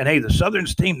 And hey, the Southern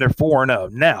Steam, they're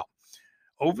 4-0. Now,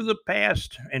 over the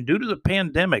past, and due to the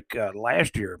pandemic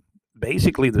last year,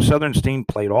 basically the Southern Steam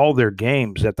played all their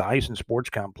games at the Ice and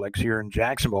Sports Complex here in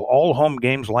Jacksonville, all home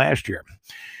games last year.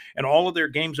 And all of their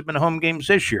games have been home games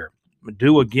this year.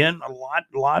 Due again, a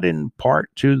lot in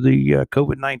part to the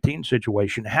COVID-19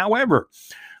 situation. However,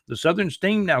 the Southern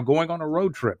Steam now going on a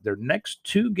road trip. Their next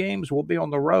 2 games will be on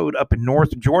the road up in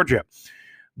North Georgia.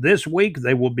 This week,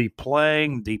 they will be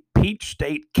playing the Peach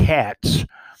State Cats,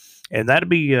 and that'll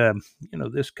be,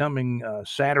 this coming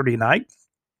Saturday night.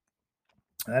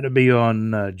 That'll be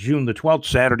on June the 12th,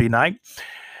 Saturday night,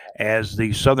 as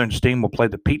the Southern Steam will play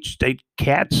the Peach State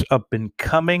Cats up in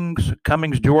Cummings,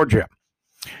 Georgia.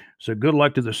 So good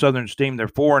luck to the Southern Steam. They're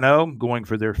 4-0, going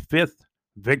for their 5th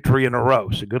victory in a row.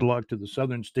 So good luck to the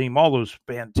Southern Steam, all those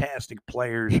fantastic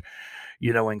players,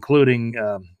 including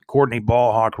Courtney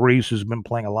Ballhawk Reese, who's been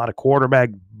playing a lot of quarterback,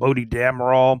 Bodie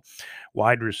Damerol,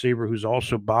 wide receiver, who's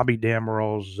also Bobby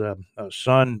Damerol's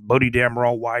son. Bodie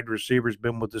Damerol, wide receiver, has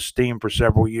been with the Steam for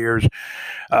several years.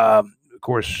 Of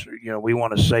course, we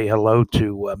want to say hello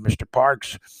to Mr.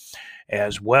 Parks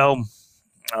as well.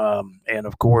 And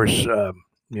of course,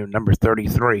 number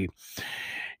 33.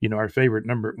 Our favorite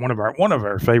number, one of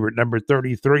our favorite number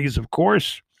 33s, of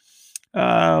course.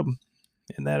 And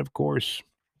that, of course,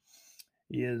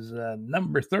 is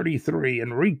number 33,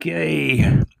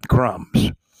 Enrique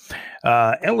Crumbs.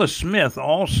 Ellis Smith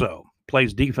also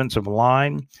plays defensive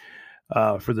line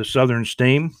for the Southern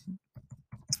Steam.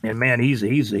 And man, he's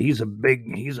a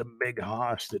big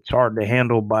hoss that's hard to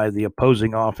handle by the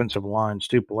opposing offensive lines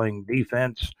too, playing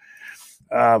defense.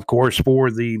 Of course, for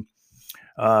the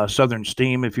Southern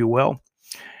Steam, if you will.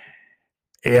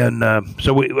 And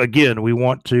so we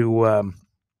want to,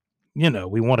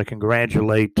 we want to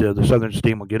congratulate the Southern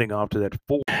Steam on getting off to that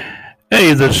 4.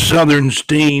 Hey, the Southern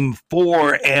Steam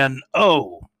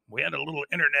 4-0. We had a little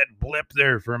internet blip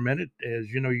there for a minute. As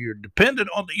you know, you're dependent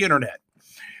on the internet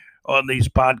on these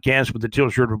podcasts with the Teal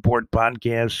Shirt Report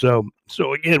podcast.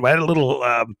 So again, we had a little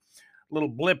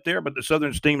blip there, but the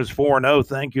Southern Steam is 4-0.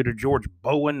 Thank you to George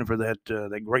Bowen for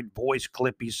that great voice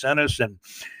clip he sent us. And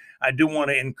I do want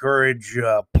to encourage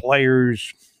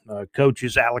players,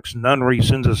 coaches. Alex Nunnery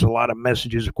sends us a lot of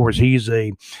messages. Of course, he's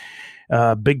a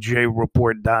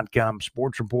BigJReport.com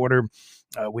sports reporter.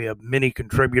 We have many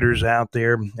contributors out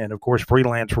there, and of course,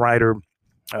 freelance writer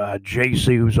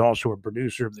JC, who's also a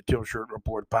producer of the Teal Shirt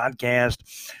Report podcast.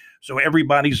 So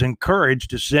everybody's encouraged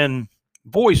to send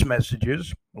voice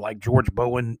messages like George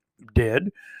Bowen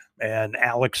did and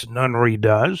Alex Nunnery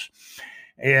does.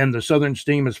 And the Southern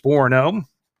Steam is 4-0.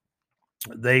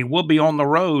 They will be on the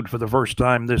road for the first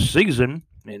time this season.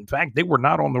 In fact, they were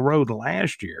not on the road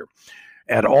last year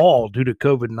at all due to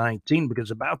COVID-19,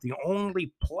 because about the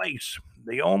only place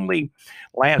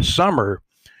last summer,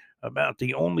 about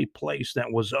the only place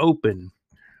that was open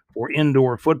for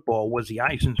indoor football was the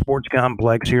Ice and Sports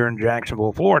Complex here in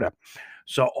Jacksonville, Florida.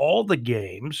 So all the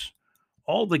games,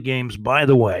 by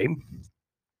the way,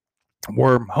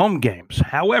 were home games.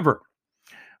 However,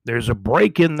 there's a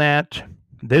break in that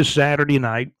this Saturday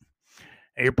night,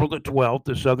 April the 12th.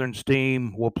 The Southern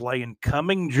Steam will play in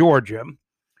Cumming, Georgia.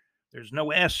 There's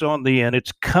no S on the end.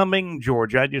 It's Cumming,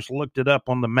 Georgia. I just looked it up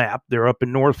on the map. They're up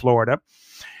in North Florida.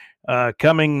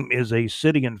 Cumming is a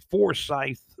city in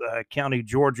Forsyth County,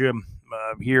 Georgia,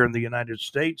 here in the United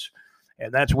States.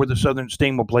 And that's where the Southern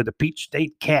Steam will play the Peach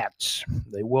State Cats.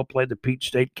 They will play the Peach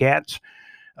State Cats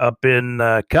up in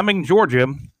Cumming,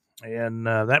 Georgia. And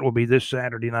that will be this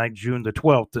Saturday night, June the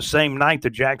 12th. The same night,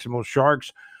 the Jacksonville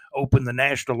Sharks open the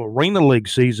National Arena League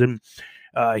season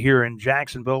here in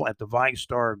Jacksonville at the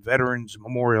VyStar Veterans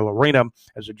Memorial Arena,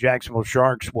 as the Jacksonville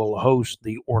Sharks will host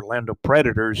the Orlando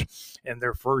Predators in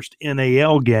their first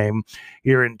NAL game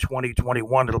here in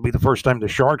 2021. It'll be the first time the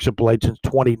Sharks have played since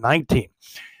 2019.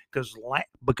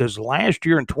 Because last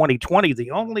year in 2020, the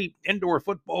only indoor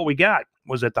football we got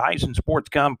was at the Ice and Sports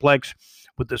Complex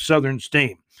with the Southern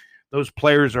Steam. Those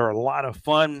players are a lot of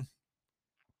fun.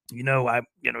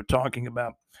 Talking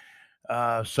about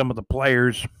some of the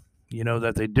players,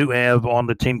 that they do have on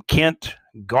the team. Kent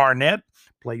Garnett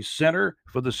plays center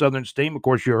for the Southern Steam. Of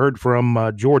course, you heard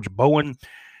from George Bowen,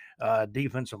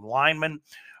 defensive lineman.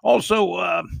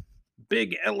 Also,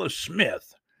 Big Ellis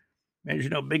Smith. As you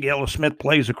know, Big Ellis Smith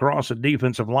plays across the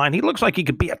defensive line. He looks like he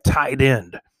could be a tight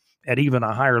end at even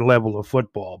a higher level of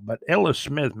football. But Ellis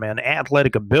Smith, man,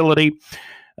 athletic ability,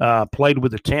 played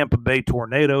with the Tampa Bay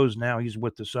Tornadoes. Now he's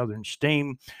with the Southern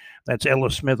Steam. That's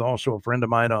Ellis Smith, also a friend of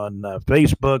mine on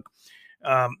Facebook.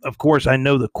 Of course, I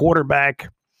know the quarterback,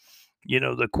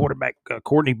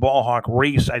 Courtney Ballhawk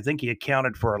Reese. I think he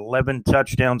accounted for 11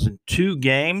 touchdowns in 2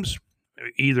 games,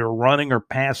 either running or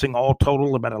passing, all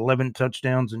total about 11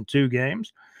 touchdowns in 2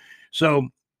 games. So,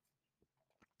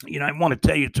 I want to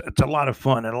tell you, it's a lot of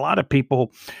fun. And a lot of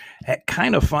people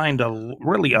kind of find a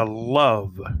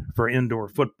love for indoor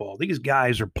football. These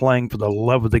guys are playing for the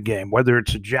love of the game, whether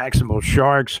it's the Jacksonville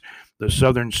Sharks, the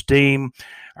Southern Steam,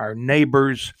 our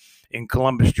neighbors in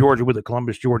Columbus, Georgia, with the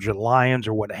Columbus, Georgia Lions,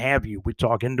 or what have you. We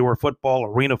talk indoor football,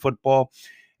 arena football,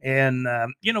 and,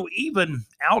 even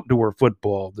outdoor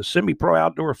football, the semi-pro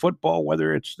outdoor football,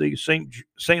 whether it's the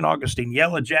St. Augustine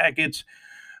Yellow Jackets,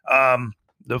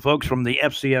 the folks from the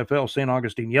FCFL, St.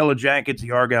 Augustine Yellow Jackets, the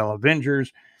Argyle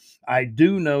Avengers. I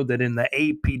do know that in the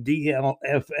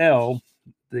APDFL,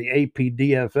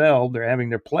 they're having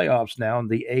their playoffs now. In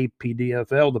the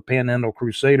APDFL, the Panhandle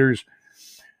Crusaders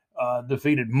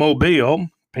defeated Mobile.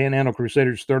 Panhandle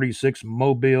Crusaders 36,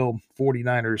 Mobile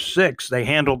 49ers 6. They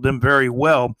handled them very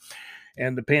well,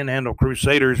 and the Panhandle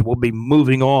Crusaders will be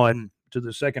moving on to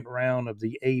the second round of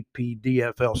the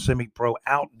APDFL Semi-Pro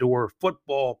Outdoor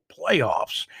Football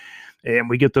Playoffs. And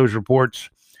we get those reports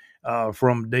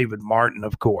from David Martin,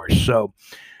 of course. So,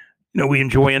 we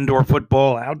enjoy indoor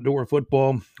football, outdoor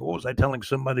football. What was I telling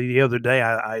somebody the other day?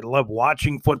 I love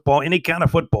watching football, any kind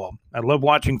of football. I love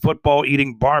watching football,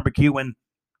 eating barbecue, and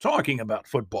talking about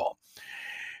football.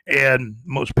 And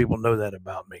most people know that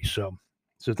about me. So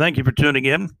thank you for tuning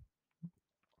in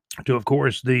to, of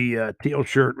course, the Teal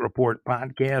Shirt Report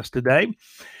podcast today.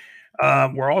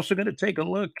 We're also going to take a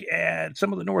look at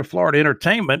some of the North Florida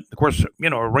entertainment. Of course,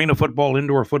 arena football,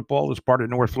 indoor football is part of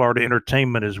North Florida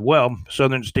entertainment as well.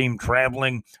 Southern Steam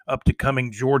traveling up to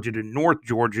Cumming, Georgia, to North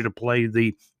Georgia to play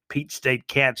the Peach State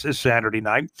Cats this Saturday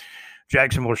night.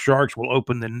 Jacksonville Sharks will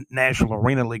open the National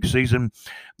Arena League season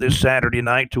this Saturday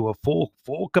night to a full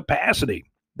capacity.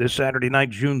 This Saturday night,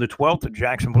 June the 12th, the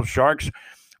Jacksonville Sharks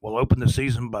will open the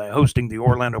season by hosting the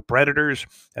Orlando Predators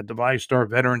at the VyStar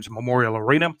Veterans Memorial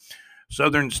Arena.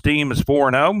 Southern Steam is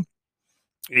 4-0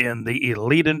 in the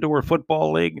Elite Indoor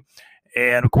Football League.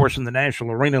 And, of course, in the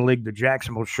National Arena League, the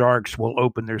Jacksonville Sharks will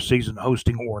open their season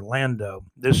hosting Orlando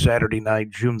this Saturday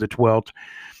night, June the 12th,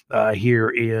 here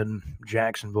in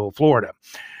Jacksonville, Florida.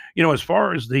 As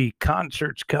far as the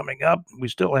concerts coming up, we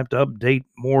still have to update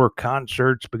more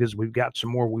concerts because we've got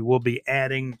some more we will be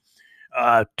adding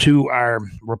to our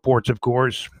reports, of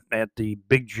course, at the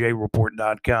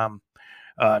bigjreport.com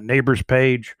neighbors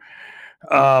page.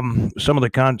 Some of the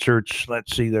concerts,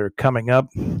 let's see, they're coming up.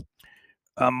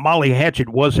 Molly Hatchet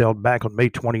was held back on May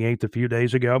 28th a few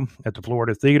days ago at the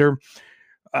Florida Theater.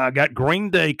 Got Green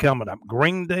Day coming up.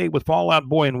 Green Day with Fall Out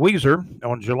Boy and Weezer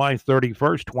on July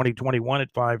 31st, 2021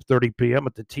 at 5:30 p.m.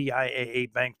 at the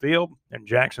TIAA Bank Field in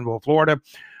Jacksonville, Florida.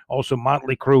 Also,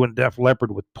 Motley Crue and Def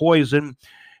Leppard with Poison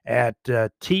at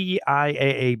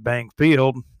TIAA Bank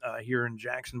Field here in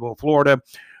Jacksonville, Florida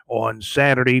on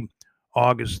Saturday,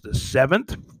 August the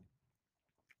 7th.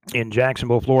 In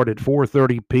Jacksonville, Florida at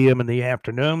 4:30 p.m. in the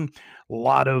afternoon. A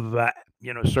lot of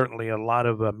certainly a lot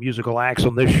of musical acts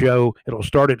on this show. It'll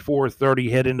start at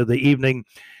 4:30, head into the evening,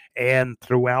 and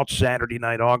throughout Saturday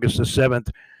night, August the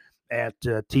 7th, at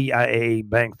TIAA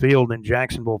Bank Field in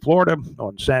Jacksonville, Florida,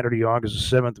 on Saturday, August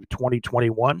the 7th of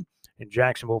 2021. In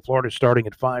Jacksonville, Florida, starting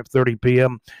at 5:30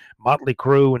 p.m., Motley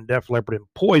Crue and Def Leppard and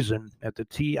Poison at the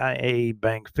TIAA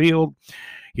Bank Field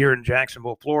here in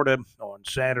Jacksonville, Florida, on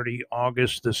Saturday,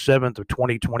 August the 7th of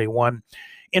 2021.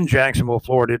 In Jacksonville,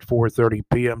 Florida at 4:30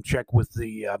 p.m. Check with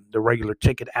the regular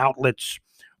ticket outlets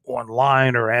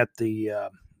online or at the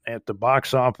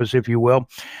box office, if you will.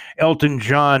 Elton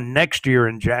John next year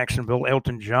in Jacksonville.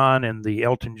 Elton John and the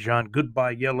Elton John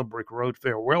Goodbye Yellow Brick Road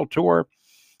Farewell Tour.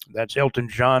 That's Elton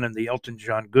John and the Elton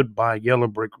John Goodbye Yellow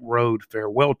Brick Road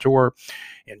Farewell Tour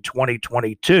in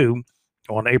 2022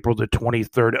 on April the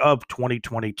 23rd of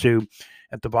 2022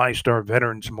 at the VyStar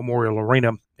Veterans Memorial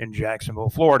Arena in Jacksonville,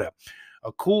 Florida.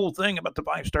 A cool thing about the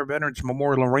VyStar Veterans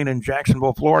Memorial Arena in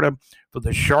Jacksonville, Florida, for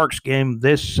the Sharks game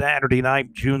this Saturday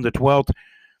night, June the 12th,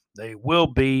 they will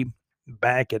be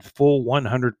back at full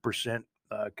 100%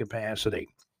 capacity.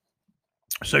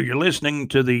 So you're listening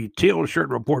to the Teal Shirt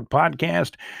Report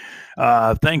podcast.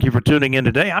 Thank you for tuning in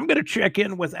today. I'm going to check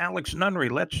in with Alex Nunnery.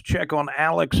 Let's check on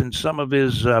Alex and some of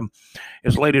his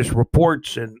latest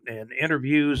reports and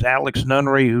interviews. Alex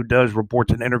Nunnery, who does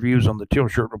reports and interviews on the Teal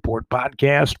Shirt Report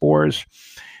podcast for us.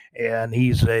 And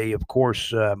he's of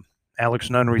course,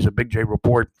 Alex Nunnery's a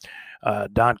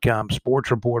BigJReport.com sports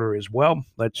reporter as well.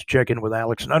 Let's check in with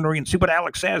Alex Nunnery and see what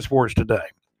Alex has for us today.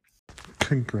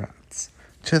 Congrats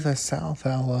to the South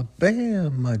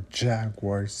Alabama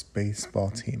Jaguars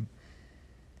baseball team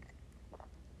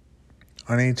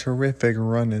on a terrific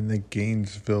run in the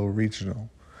Gainesville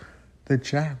Regional. The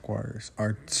Jaguars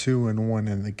are 2-1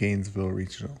 in the Gainesville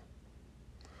Regional.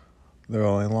 Their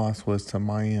only loss was to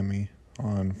Miami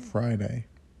on Friday.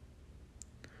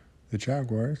 The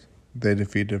Jaguars, they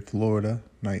defeated Florida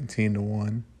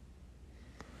 19-1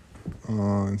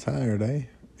 on Saturday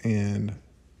and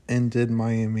ended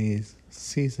Miami's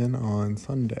season on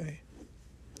Sunday.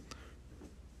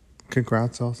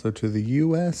 Congrats also to the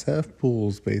USF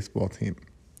Bulls baseball team.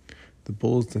 The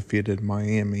Bulls defeated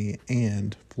Miami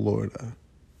and Florida.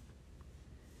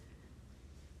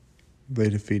 They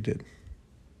defeated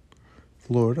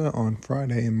Florida on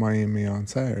Friday and Miami on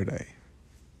Saturday.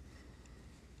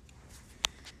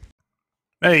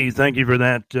 Hey, thank you for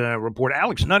that report.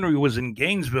 Alex Nunnery was in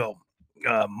Gainesville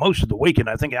most of the weekend.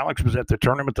 I think Alex was at the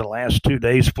tournament the last 2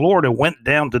 days. Florida went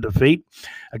down to defeat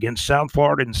against South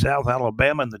Florida and South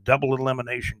Alabama in the double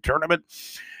elimination tournament.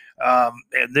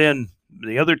 And then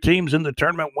the other teams in the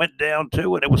tournament went down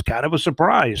too, and it was kind of a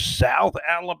surprise. South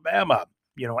Alabama,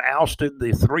 ousted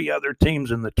the three other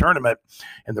teams in the tournament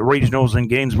and the regionals in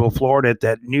Gainesville, Florida at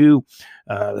the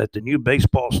new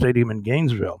baseball stadium in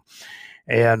Gainesville.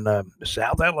 And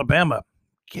South Alabama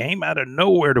came out of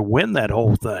nowhere to win that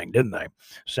whole thing, didn't they?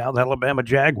 South Alabama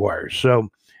Jaguars. So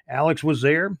Alex was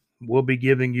there. We'll be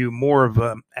giving you more of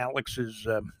Alex's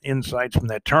insights from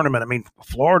that tournament. I mean,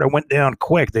 Florida went down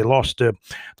quick. They lost to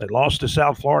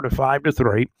South Florida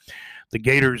 5-3. The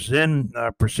Gators then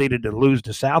proceeded to lose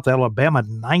to South Alabama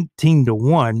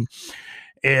 19-1,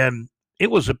 and it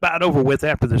was about over with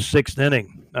after the sixth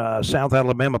inning. South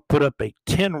Alabama put up a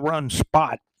 10-run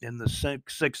spot in the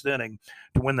sixth inning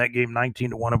to win that game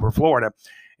 19-1 over Florida.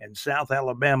 And South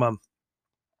Alabama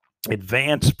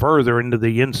advanced further into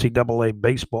the NCAA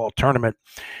baseball tournament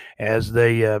as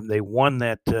they won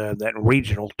that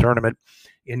regional tournament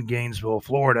in Gainesville,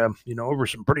 Florida, over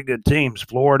some pretty good teams.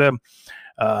 Florida,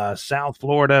 South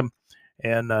Florida,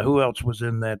 and who else was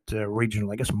in that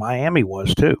regional? I guess Miami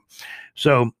was too.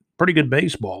 So pretty good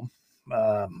baseball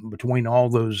between all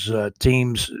those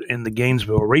teams in the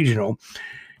Gainesville regional.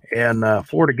 And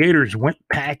Florida Gators went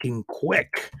packing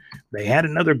quick. They had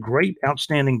another great,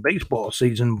 outstanding baseball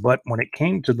season, but when it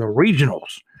came to the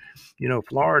regionals,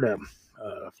 Florida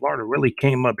really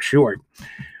came up short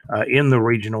in the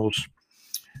regionals.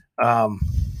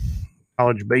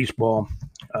 College baseball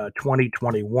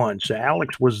 2021. So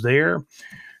Alex was there.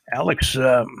 Alex,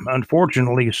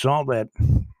 unfortunately, saw that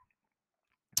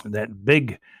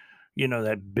big,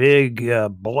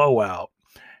 blowout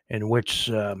in which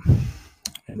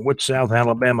South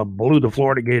Alabama blew the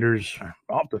Florida Gators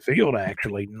off the field.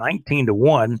 Actually,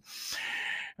 19-1.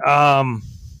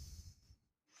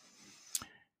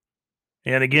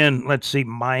 And again, let's see,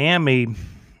 Miami.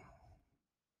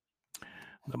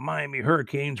 The Miami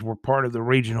Hurricanes were part of the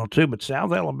regional too, but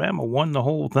South Alabama won the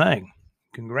whole thing.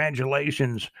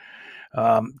 Congratulations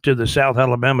to the South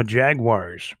Alabama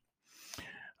Jaguars.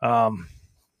 Some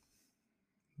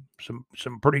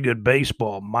pretty good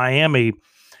baseball. Miami,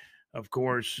 of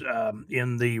course,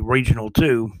 in the regional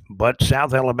too, but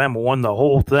South Alabama won the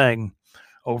whole thing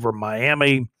over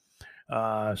Miami,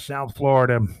 South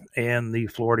Florida, and the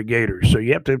Florida Gators. So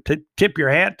you have to tip your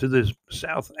hat to the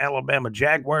South Alabama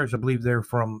Jaguars. I believe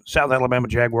South Alabama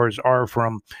Jaguars are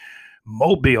from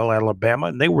Mobile, Alabama,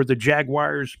 and they were the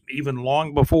Jaguars even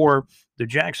long before the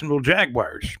Jacksonville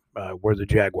Jaguars were the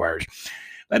Jaguars.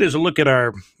 That is a look at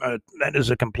that is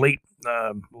a complete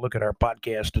look at our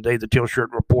podcast today, the Teal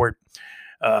Shirt Report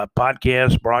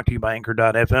podcast, brought to you by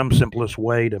Anchor.fm. Simplest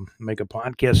way to make a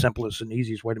podcast, simplest and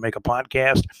easiest way to make a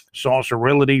podcast. Salsa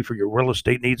Realty for your real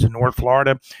estate needs in North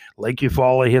Florida.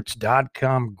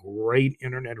 LakeEufaulahits.com, great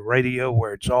internet radio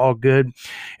where it's all good.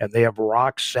 And they have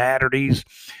rock Saturdays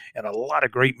and a lot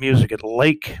of great music at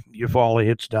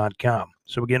LakeEufaulahits.com.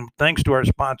 So again, thanks to our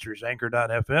sponsors,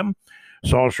 Anchor.fm,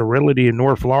 Salsa Realty in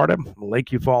North Florida,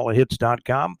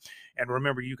 LakeEufaulahits.com. And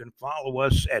remember, you can follow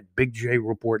us at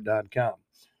BigJReport.com.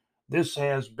 This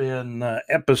has been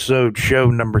show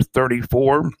number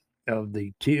 34 of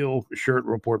the Teal Shirt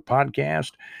Report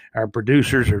podcast. Our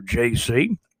producers are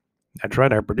JC. That's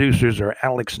right, our producers are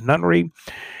Alex Nunnery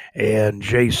and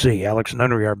JC. Alex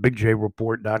Nunnery, our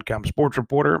BigJReport.com sports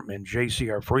reporter, and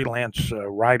JC, our freelance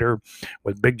writer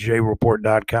with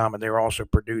BigJReport.com, and they're also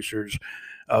producers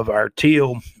of our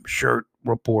Teal Shirt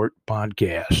Report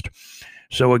podcast.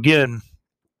 So again,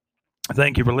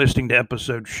 thank you for listening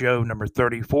to show number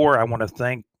 34. I want to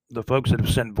thank the folks that have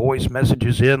sent voice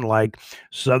messages in, like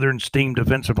Southern Steam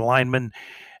defensive lineman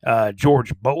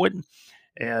George Bowen,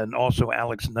 and also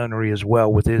Alex Nunnery as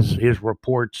well with his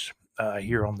reports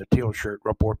here on the Teal Shirt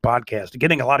Report podcast.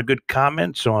 Getting a lot of good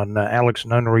comments on Alex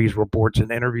Nunnery's reports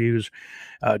and interviews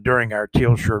during our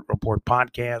Teal Shirt Report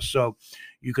podcast. So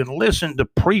you can listen to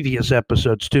previous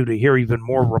episodes too to hear even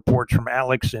more reports from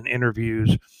Alex and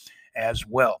interviews as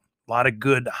well. A lot of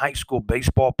good high school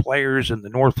baseball players in the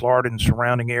North Florida and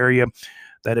surrounding area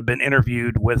that have been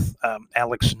interviewed with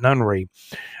Alex Nunnery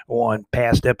on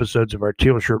past episodes of our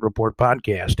Teal Shirt Report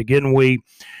podcast. Again,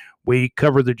 we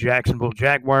cover the Jacksonville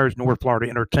Jaguars, North Florida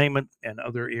entertainment, and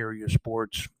other area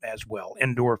sports as well.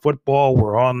 Indoor football,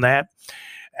 we're on that.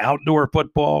 Outdoor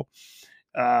football,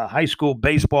 high school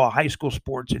baseball, high school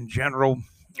sports in general,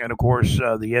 and of course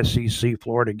the SEC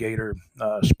Florida Gator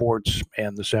sports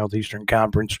and the Southeastern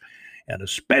Conference. And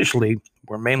especially,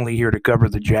 we're mainly here to cover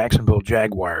the Jacksonville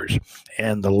Jaguars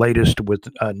and the latest with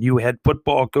new head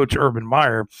football coach Urban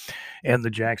Meyer and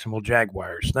the Jacksonville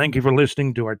Jaguars. Thank you for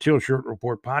listening to our Teal Shirt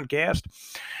Report podcast.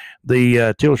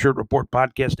 The Teal Shirt Report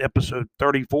podcast, episode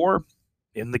 34,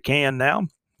 in the can now.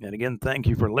 And again, thank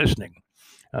you for listening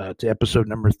to episode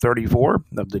number 34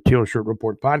 of the Teal Shirt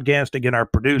Report podcast. Again, our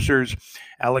producers,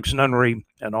 Alex Nunnery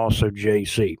and also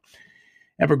JC.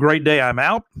 Have a great day. I'm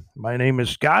out. My name is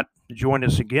Scott. Join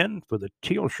us again for the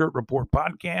Teal Shirt Report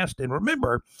podcast. And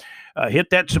remember, hit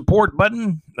that support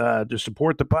button to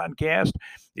support the podcast.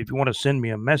 If you want to send me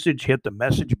a message, hit the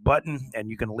message button, and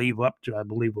you can leave up to, I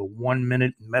believe, a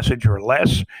 1-minute message or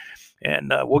less,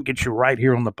 and we'll get you right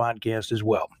here on the podcast as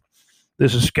well.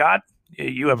 This is Scott.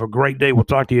 You have a great day. We'll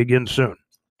talk to you again soon.